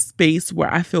at the space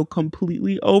where I feel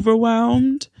completely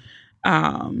overwhelmed.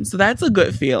 So that's a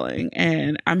good feeling.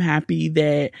 And I'm happy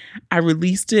that I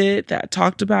released it, that I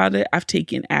talked about it. I've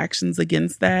taken actions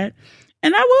against that.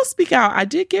 And I will speak out. I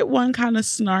did get one kind of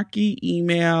snarky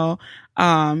email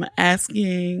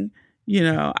asking,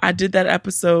 I did that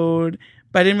episode,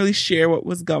 but I didn't really share what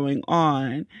was going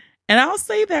on. And I'll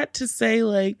say that to say,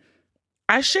 like,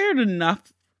 I shared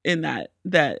enough in that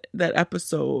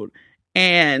episode,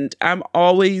 and I'm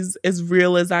always as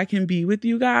real as I can be with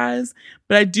you guys.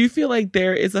 But I do feel like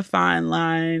there is a fine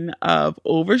line of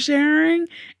oversharing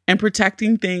and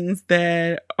protecting things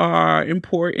that are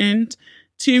important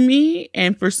to me.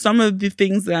 And for some of the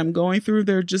things that I'm going through,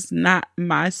 they're just not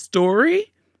my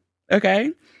story.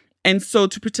 Okay. And so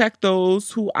to protect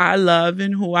those who I love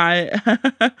and who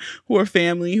are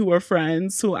family, who are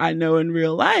friends, who I know in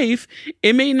real life,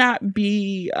 it may not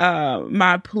be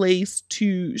my place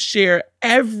to share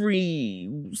every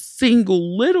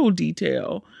single little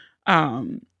detail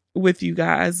with you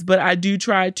guys, but I do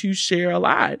try to share a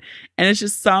lot. And it's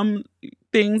just some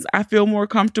things I feel more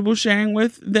comfortable sharing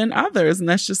with than others. And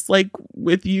that's just like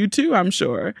with you too, I'm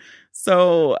sure.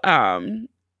 So,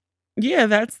 yeah,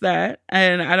 that's that.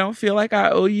 And I don't feel like I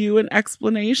owe you an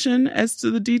explanation as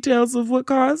to the details of what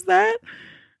caused that.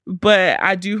 But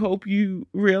I do hope you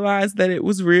realize that it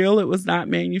was real. It was not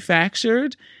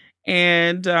manufactured.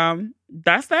 And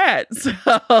that's that.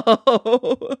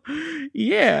 So,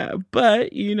 yeah.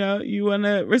 But, you want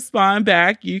to respond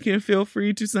back, you can feel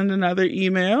free to send another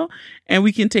email and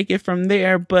we can take it from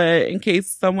there. But in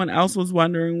case someone else was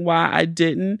wondering why I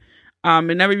didn't,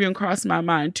 it never even crossed my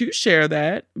mind to share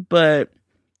that, but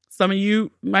some of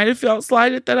you might have felt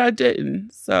slighted that I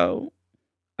didn't. So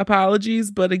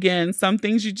apologies. But again, some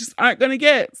things you just aren't going to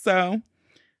get. So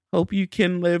hope you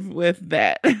can live with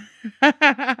that.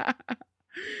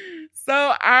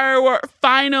 So our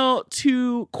final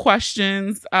two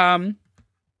questions,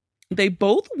 they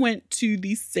both went to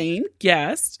the same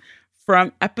guest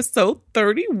from episode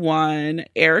 31,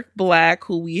 Eric Black,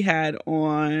 who we had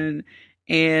on.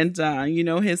 And,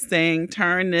 his saying,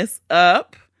 turn this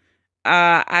up.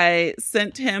 I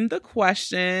sent him the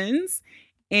questions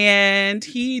and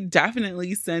he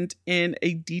definitely sent in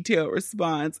a detailed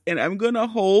response. And I'm going to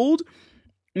hold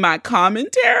my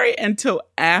commentary until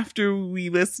after we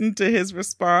listened to his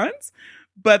response.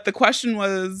 But the question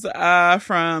was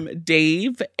from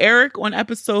Dave. Eric on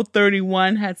episode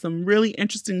 31 had some really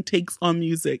interesting takes on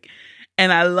music,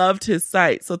 and I loved his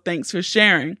site, so thanks for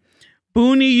sharing.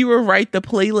 Booney, you were right. The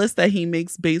playlists that he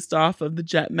makes based off of the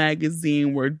Jet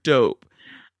magazine were dope.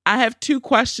 I have 2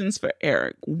 questions for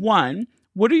Eric. 1,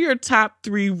 what are your top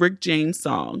 3 Rick James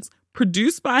songs,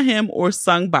 produced by him or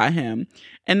sung by him?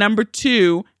 And number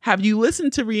 2, have you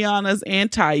listened to Rihanna's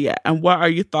Anti yet? And what are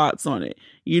your thoughts on it?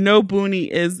 You know Booney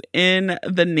is in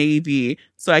the Navy,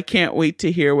 so I can't wait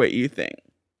to hear what you think.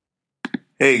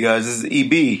 Hey guys, this is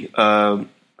EB.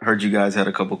 Heard you guys had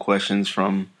a couple questions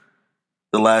from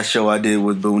the last show I did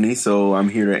with Booney, so I'm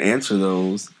here to answer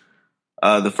those.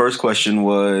 The first question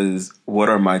was, what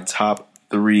are my top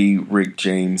 3 Rick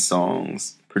James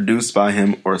songs, produced by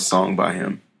him or sung by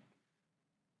him?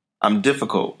 I'm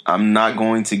difficult. I'm not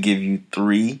going to give you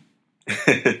 3.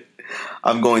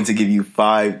 I'm going to give you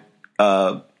 5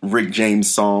 Rick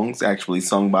James songs actually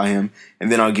sung by him,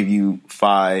 and then I'll give you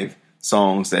 5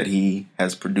 songs that he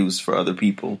has produced for other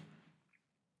people.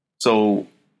 So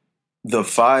the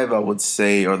 5 I would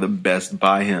say are the best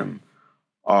by him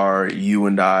are You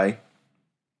and I.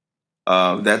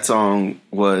 That song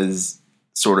was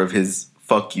sort of his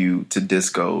fuck you to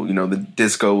disco. You know, the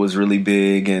disco was really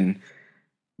big and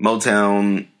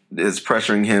Motown is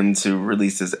pressuring him to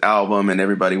release his album and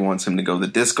everybody wants him to go the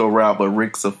disco route, but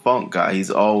Rick's a funk guy.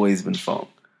 He's always been funk.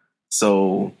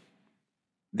 So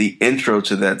the intro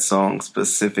to that song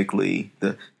specifically,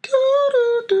 the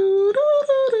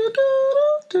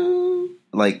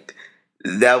like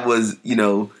that was, you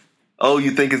know, oh,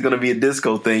 you think it's going to be a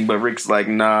disco thing, but Rick's like,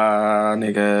 nah,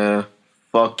 nigga,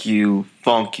 fuck you,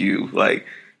 funk you. Like,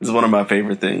 it's one of my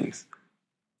favorite things.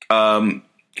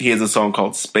 He has a song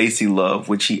called Spacey Love,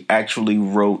 which he actually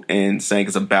wrote and sang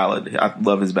as a ballad. I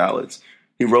love his ballads.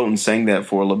 He wrote and sang that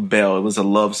for LaBelle. It was a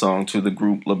love song to the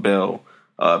group LaBelle.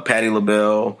 Patti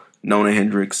LaBelle, Nona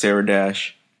Hendryx, Sarah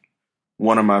Dash.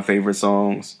 One of my favorite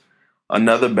songs.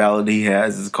 Another ballad he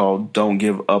has is called Don't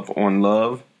Give Up on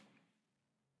Love.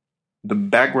 The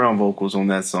background vocals on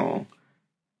that song,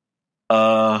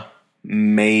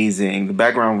 amazing. The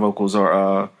background vocals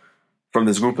are from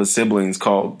this group of siblings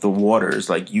called The Waters.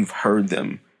 Like, you've heard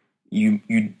them. You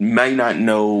may not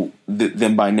know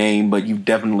them by name, but you've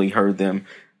definitely heard them.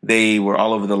 They were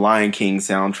all over the Lion King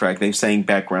soundtrack. They've sang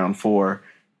background for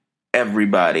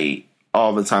everybody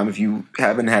all the time. If you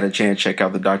haven't had a chance, check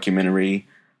out the documentary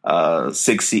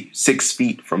 6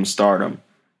 Feet from Stardom.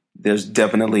 There's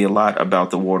definitely a lot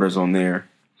about The Waters on there.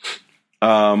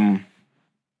 I'm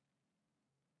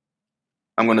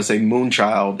going to say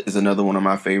Moonchild is another one of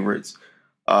my favorites.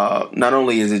 Not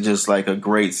only is it just like a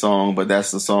great song, but that's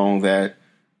the song that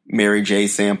Mary J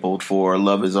sampled for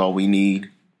Love Is All We Need.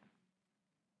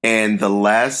 And the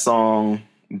last song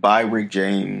by Rick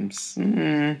James,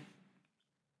 I'm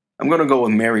going to go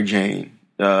with Mary Jane.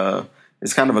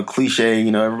 It's kind of a cliche,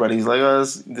 you know, everybody's like, oh,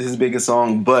 this is his biggest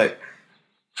song, but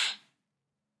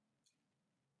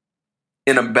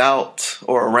in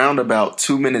around about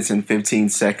 2 minutes and 15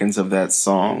 seconds of that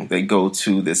song, they go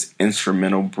to this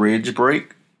instrumental bridge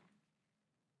break.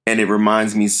 And it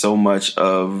reminds me so much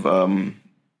of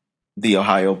the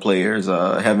Ohio Players'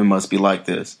 Heaven Must Be Like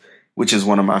This, which is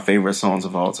one of my favorite songs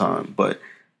of all time. But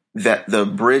that the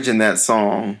bridge in that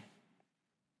song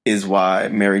is why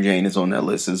Mary Jane is on that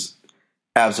list. Is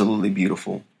absolutely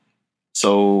beautiful.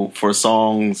 So for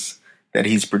songs that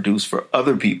he's produced for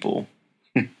other people,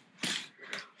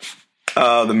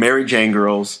 the Mary Jane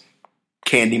Girls,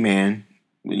 Candyman,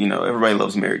 you know, everybody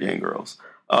loves Mary Jane Girls.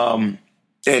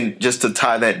 And just to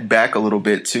tie that back a little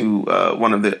bit to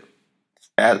one of the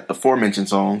aforementioned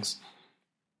songs,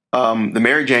 the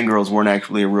Mary Jane Girls weren't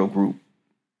actually a real group.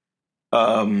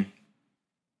 The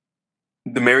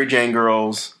Mary Jane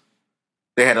Girls,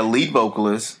 they had a lead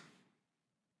vocalist,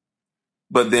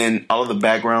 but then all of the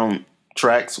background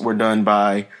tracks were done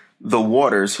by The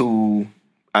Waters, who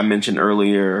I mentioned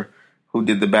earlier, who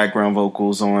did the background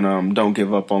vocals on Don't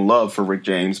Give Up on Love for Rick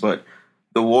James. But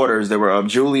The Waters, there were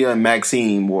Julia and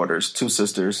Maxine Waters, 2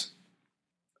 sisters,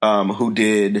 who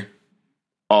did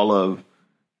all of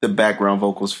the background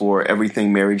vocals for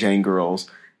everything Mary Jane Girls.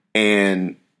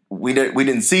 And we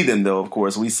didn't see them, though, of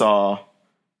course. We saw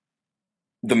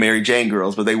the Mary Jane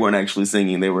Girls, but they weren't actually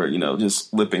singing. They were, you know,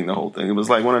 just lipping the whole thing. It was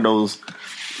like one of those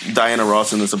Diana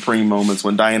Ross and the Supreme moments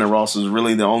when Diana Ross was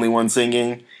really the only one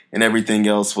singing and everything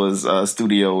else was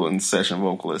studio and session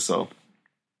vocalist. So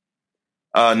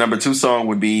number 2 song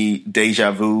would be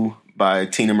Deja Vu by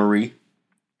Tina Marie,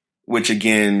 which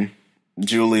again,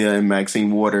 Julia and Maxine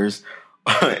Waters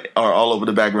are all over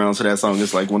the background to that song.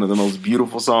 It's like one of the most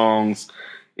beautiful songs.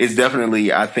 It's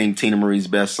definitely, I think, Tina Marie's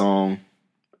best song.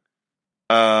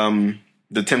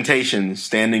 The Temptations,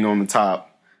 Standing on the Top.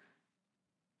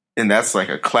 And that's like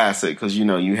a classic because, you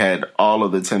know, you had all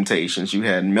of the Temptations. You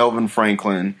had Melvin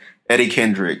Franklin, Eddie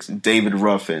Kendricks, David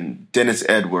Ruffin, Dennis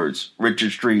Edwards,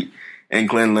 Richard Street, and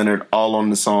Glenn Leonard all on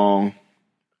the song.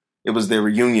 It was their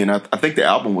reunion. I think the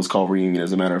album was called Reunion,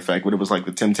 as a matter of fact, but it was like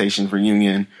the Temptations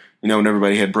reunion, you know, when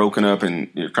everybody had broken up and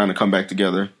you're trying to come back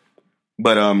together.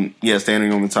 But yeah,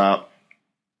 Standing on the Top.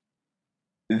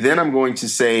 Then I'm going to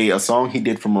say a song he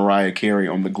did for Mariah Carey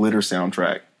on the Glitter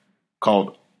soundtrack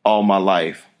called All My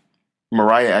Life.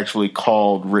 Mariah actually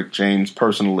called Rick James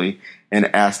personally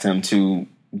and asked him to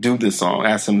do this song,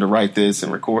 asked him to write this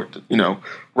and record, you know,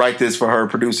 write this for her,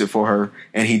 produce it for her.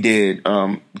 And he did,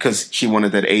 because she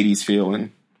wanted that 80s feel,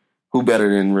 and who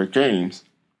better than Rick James?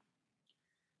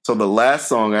 So the last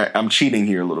song, I'm cheating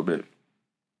here a little bit.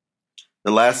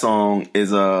 The last song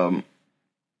is Val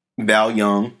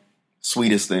Young,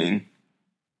 Sweetest Thing,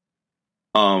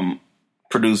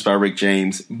 produced by Rick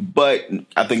James. But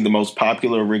I think the most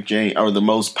popular Rick James, or the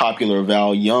most popular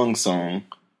Val Young song,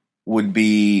 would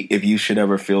be If You Should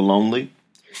Ever Feel Lonely.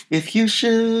 If you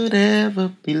should ever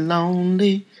be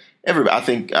lonely.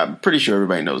 I'm pretty sure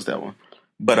everybody knows that one.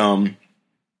 But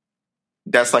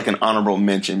that's like an honorable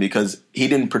mention because he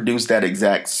didn't produce that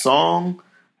exact song,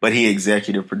 but he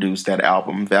executive produced that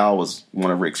album. Val was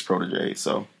one of Rick's proteges.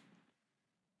 So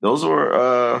those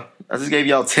were, I just gave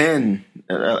y'all 10.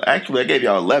 Actually, I gave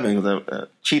y'all 11 because I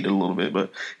cheated a little bit.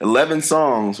 But 11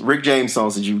 songs, Rick James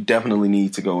songs that you definitely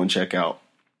need to go and check out.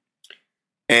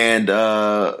 And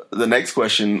the next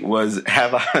question was,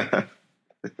 have I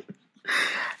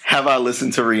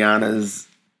listened to Rihanna's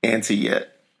Anti yet?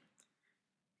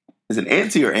 Is it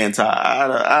anti or anti?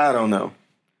 I don't know.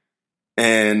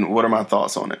 And what are my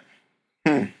thoughts on it?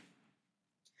 I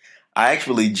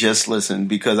actually just listened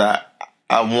because I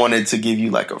wanted to give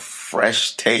you like a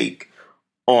fresh take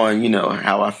on, you know,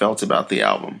 how I felt about the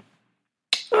album.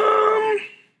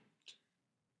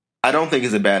 I don't think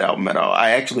it's a bad album at all.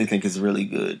 I actually think it's really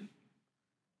good.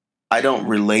 I don't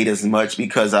relate as much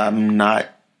because I'm not.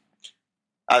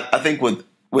 I think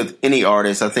with any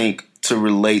artist, I think to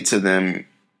relate to them,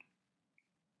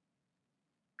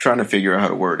 trying to figure out how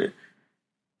to word it,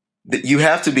 that you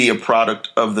have to be a product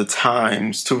of the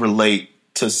times to relate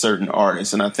to certain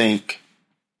artists. And I think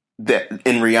that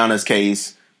in Rihanna's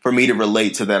case, for me to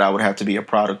relate to that, I would have to be a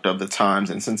product of the times.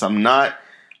 And since I'm not,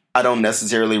 I don't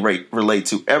necessarily relate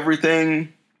to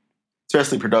everything,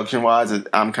 especially production-wise.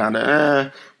 I'm kind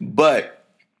of but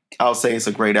I'll say it's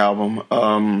a great album.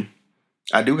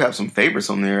 I do have some favorites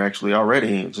on there, actually,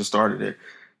 already. Just started it.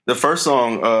 The first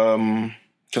song,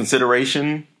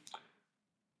 Consideration,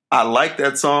 I like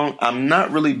that song. I'm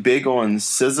not really big on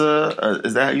SZA.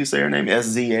 Is that how you say her name?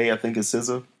 SZA, I think it's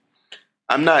SZA.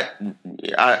 I'm not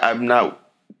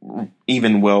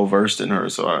even well-versed in her,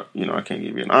 so I can't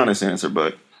give you an honest answer,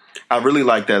 but I really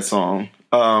like that song.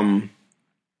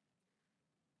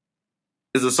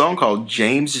 There's a song called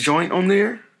James Joint on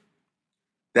there.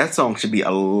 That song should be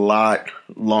a lot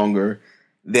longer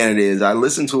than it is. I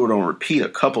listened to it on repeat a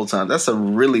couple times. That's a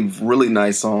really, really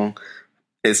nice song,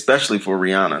 especially for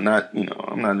Rihanna. Not,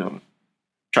 I'm not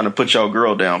trying to put y'all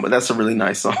girl down, but that's a really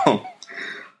nice song.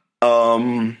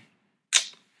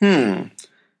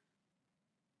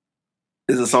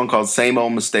 There's a song called Same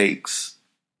Old Mistakes.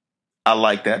 I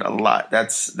like that a lot.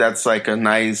 That's like a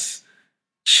nice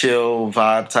chill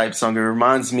vibe type song. It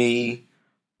reminds me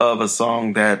of a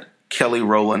song that Kelly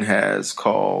Rowland has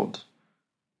called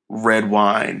Red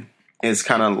Wine. It's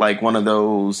kind of like one of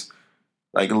those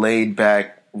like laid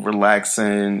back,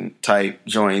 relaxing type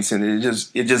joints, and it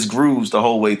just grooves the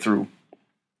whole way through.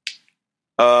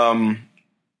 My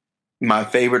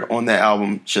favorite on the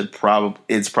album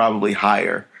it's probably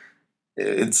Higher.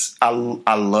 I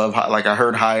love, like, I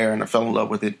heard Higher and I fell in love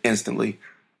with it instantly,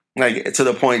 like to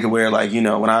the point to where, like,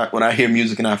 when I hear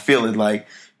music and I feel it, like,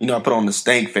 I put on the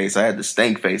stank face. I had the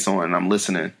stank face on and I'm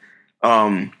listening.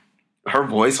 Her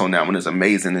voice on that one is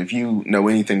amazing. If you know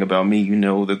anything about me, you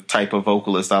know the type of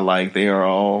vocalist I like. They are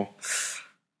all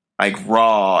like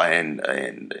raw and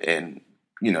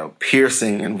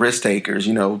piercing and risk takers.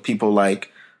 People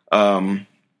like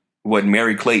what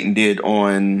Mary Clayton did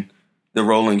on the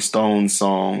Rolling Stones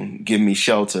song "Give Me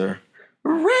Shelter."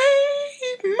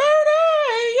 Rape, murder,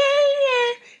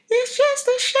 yeah. It's just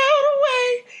a shout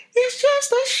away. It's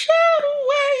just a shout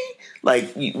away.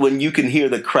 Like, when you can hear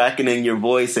the cracking in your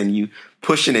voice and you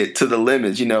pushing it to the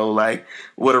limits, like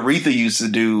what Aretha used to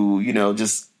do,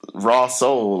 just raw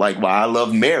soul. Like, why I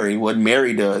love Mary. What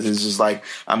Mary does is just like,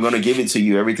 I'm going to give it to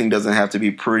you. Everything doesn't have to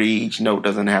be pretty. Each note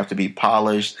doesn't have to be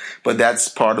polished. But that's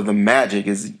part of the magic,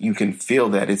 is you can feel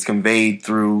that it's conveyed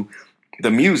through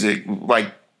the music.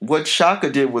 Like what Shaka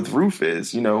did with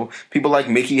Rufus, people like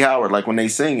Mickey Howard, like when they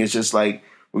sing, it's just like,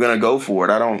 we're going to go for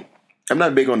it. I'm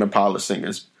not big on the polished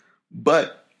singers,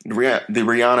 but the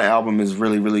Rihanna album is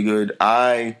really, really good.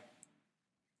 I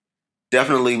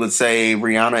definitely would say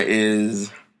Rihanna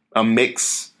is a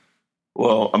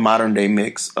modern day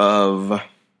mix of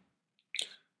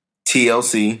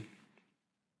TLC,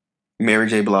 Mary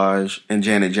J. Blige, and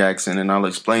Janet Jackson. And I'll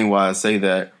explain why I say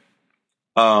that.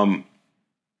 From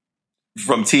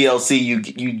TLC,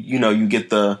 you get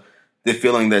the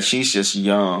feeling that she's just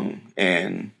young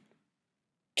and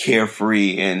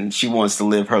carefree, and she wants to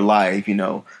live her life,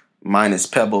 minus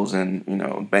pebbles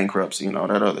and, bankruptcy and all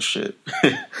that other shit.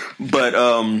 But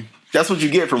that's what you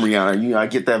get from Rihanna. I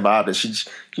get that vibe that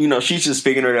she's just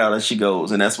figuring it out as she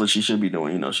goes, and that's what she should be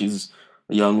doing. She's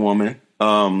a young woman.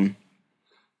 From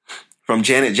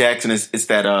Janet Jackson, it's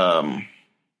that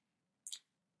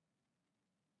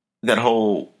that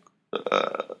whole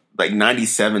like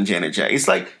 97 Janet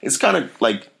Jackson. It's kind of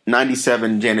like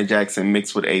 97 Janet Jackson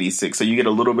mixed with 86. So you get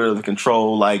a little bit of the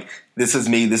control, like, this is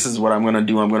me, this is what I'm going to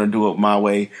do. I'm going to do it my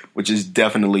way, which is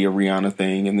definitely a Rihanna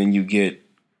thing. And then you get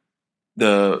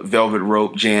the Velvet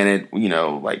Rope Janet,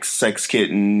 like Sex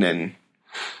Kitten and,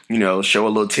 show a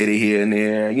little titty here and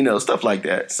there, stuff like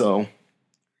that. So,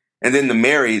 and then the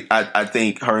Mary, I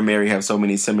think her and Mary have so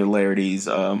many similarities,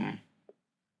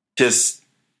 just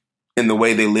in the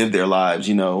way they live their lives.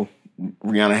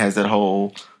 Rihanna has that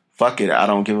whole fuck it, I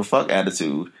don't give a fuck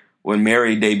attitude. When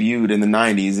Mary debuted in the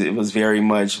 90s, it was very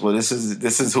much, well, this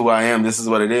is who I am. This is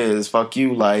what it is. Fuck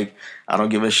you. Like, I don't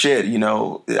give a shit.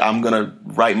 I'm going to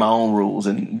write my own rules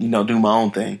and, do my own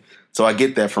thing. So I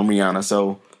get that from Rihanna.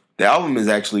 So the album is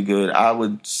actually good. I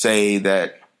would say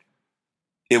that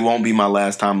it won't be my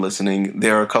last time listening.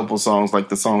 There are a couple songs, like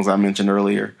the songs I mentioned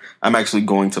earlier. I'm actually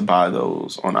going to buy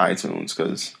those on iTunes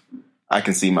because I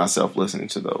can see myself listening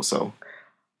to those. So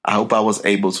I hope I was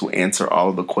able to answer all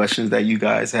of the questions that you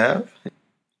guys have.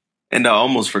 And I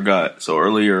almost forgot. So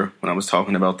earlier when I was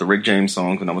talking about the Rick James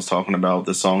songs and I was talking about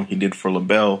the song he did for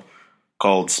LaBelle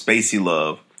called Spacey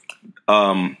Love,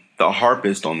 the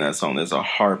harpist on that song, there's a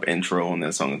harp intro on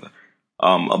that song.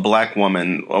 A black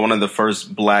woman, one of the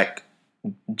first black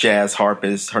jazz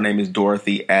harpists, her name is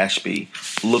Dorothy Ashby.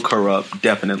 Look her up,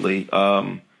 definitely.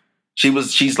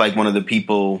 She's like one of the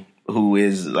people who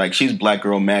is like, she's Black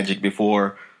Girl Magic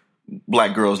before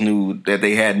Black girls knew that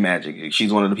they had magic.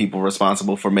 She's one of the people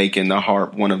responsible for making the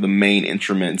harp one of the main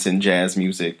instruments in jazz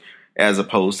music, as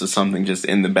opposed to something just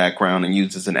in the background and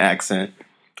used as an accent.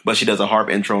 But she does a harp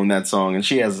intro in that song, and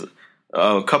she has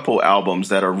a couple albums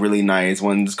that are really nice.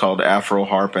 One's called Afro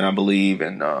Harpin', I believe,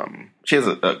 and she has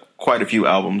quite a few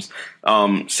albums.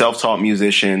 Self-taught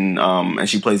musician, and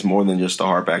she plays more than just the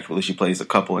harp, actually. She plays a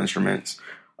couple instruments.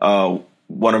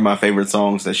 One of my favorite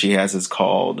songs that she has is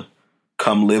called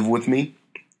Come Live With Me.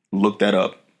 Look that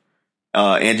up.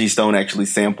 Angie Stone actually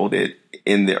sampled it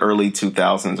in the early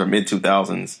 2000s or mid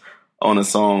 2000s on a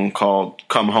song called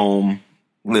Come Home,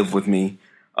 Live With Me.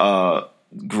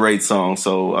 Great song.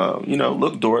 So,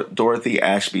 look Dorothy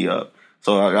Ashby up.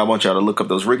 So I want y'all to look up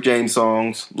those Rick James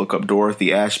songs, look up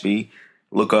Dorothy Ashby,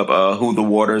 look up who the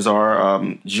Waters are,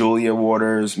 Julia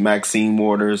Waters, Maxine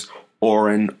Waters,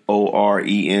 Oren,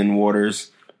 O-R-E-N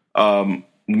Waters.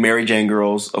 Mary Jane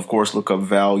Girls, of course, look up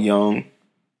Val Young.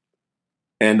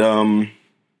 And,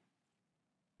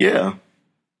 yeah,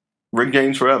 Rick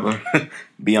James forever.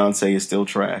 Beyonce is still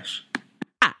trash.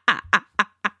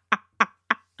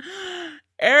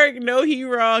 Eric, no, he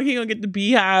wrong. He gonna get the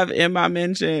Beehive in my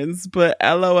mentions, but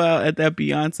LOL at that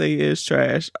Beyonce is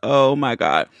trash. Oh my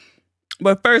God.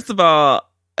 But first of all,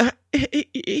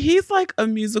 he's like a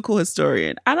musical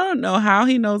historian. I don't know how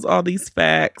he knows all these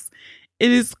facts.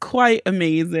 It is quite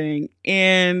amazing.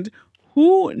 And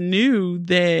who knew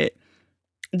that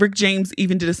Rick James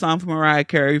even did a song for Mariah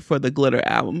Carey for the Glitter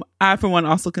album? I, for one,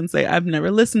 also can say I've never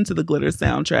listened to the Glitter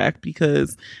soundtrack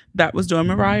because that was during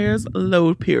Mariah's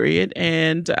low period.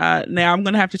 And now I'm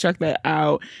going to have to check that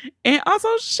out. And also,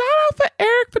 shout out for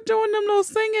Eric for doing them little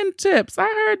singing tips. I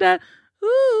heard that.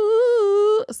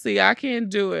 Ooh, see, I can't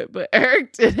do it, but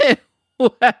Eric did it.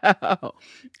 Wow.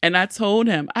 And I told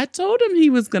him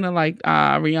he was gonna like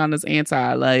Rihanna's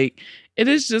Anti. Like, it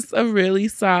is just a really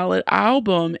solid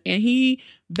album, and he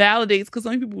validates, because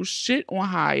some people shit on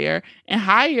Higher, and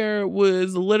Higher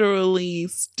was literally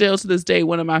still to this day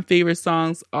one of my favorite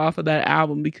songs off of that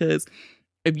album, because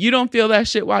if you don't feel that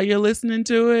shit while you're listening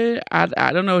to it,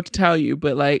 I don't know what to tell you.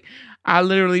 But like, I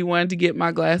literally wanted to get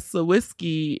my glass of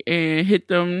whiskey and hit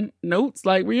them notes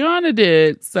like Rihanna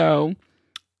did. So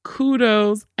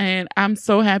kudos. And I'm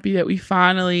so happy that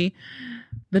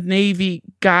the Navy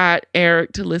got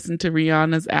Eric to listen to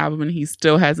Rihanna's album, and he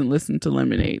still hasn't listened to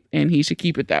Lemonade, and he should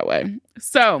keep it that way.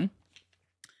 So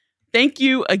thank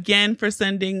you again for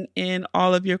sending in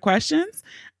all of your questions.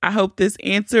 I hope this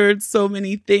answered so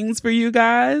many things for you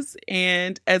guys.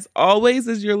 And as always,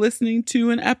 as you're listening to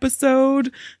an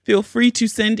episode, feel free to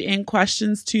send in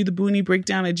questions to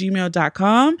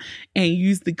thebooniebreakdown@gmail.com and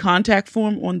use the contact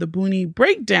form on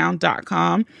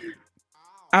thebooniebreakdown.com.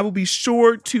 I will be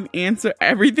sure to answer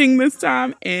everything this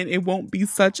time, and it won't be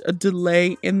such a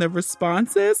delay in the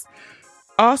responses.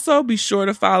 Also, be sure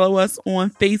to follow us on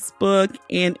Facebook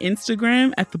and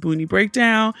Instagram at The Boonie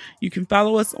Breakdown. You can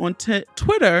follow us on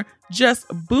Twitter, just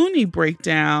Boonie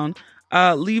Breakdown.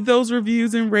 Leave those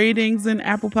reviews and ratings in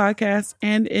Apple Podcasts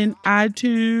and in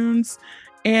iTunes.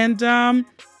 And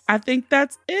I think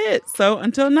that's it. So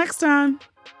until next time.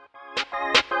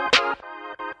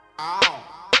 Ow.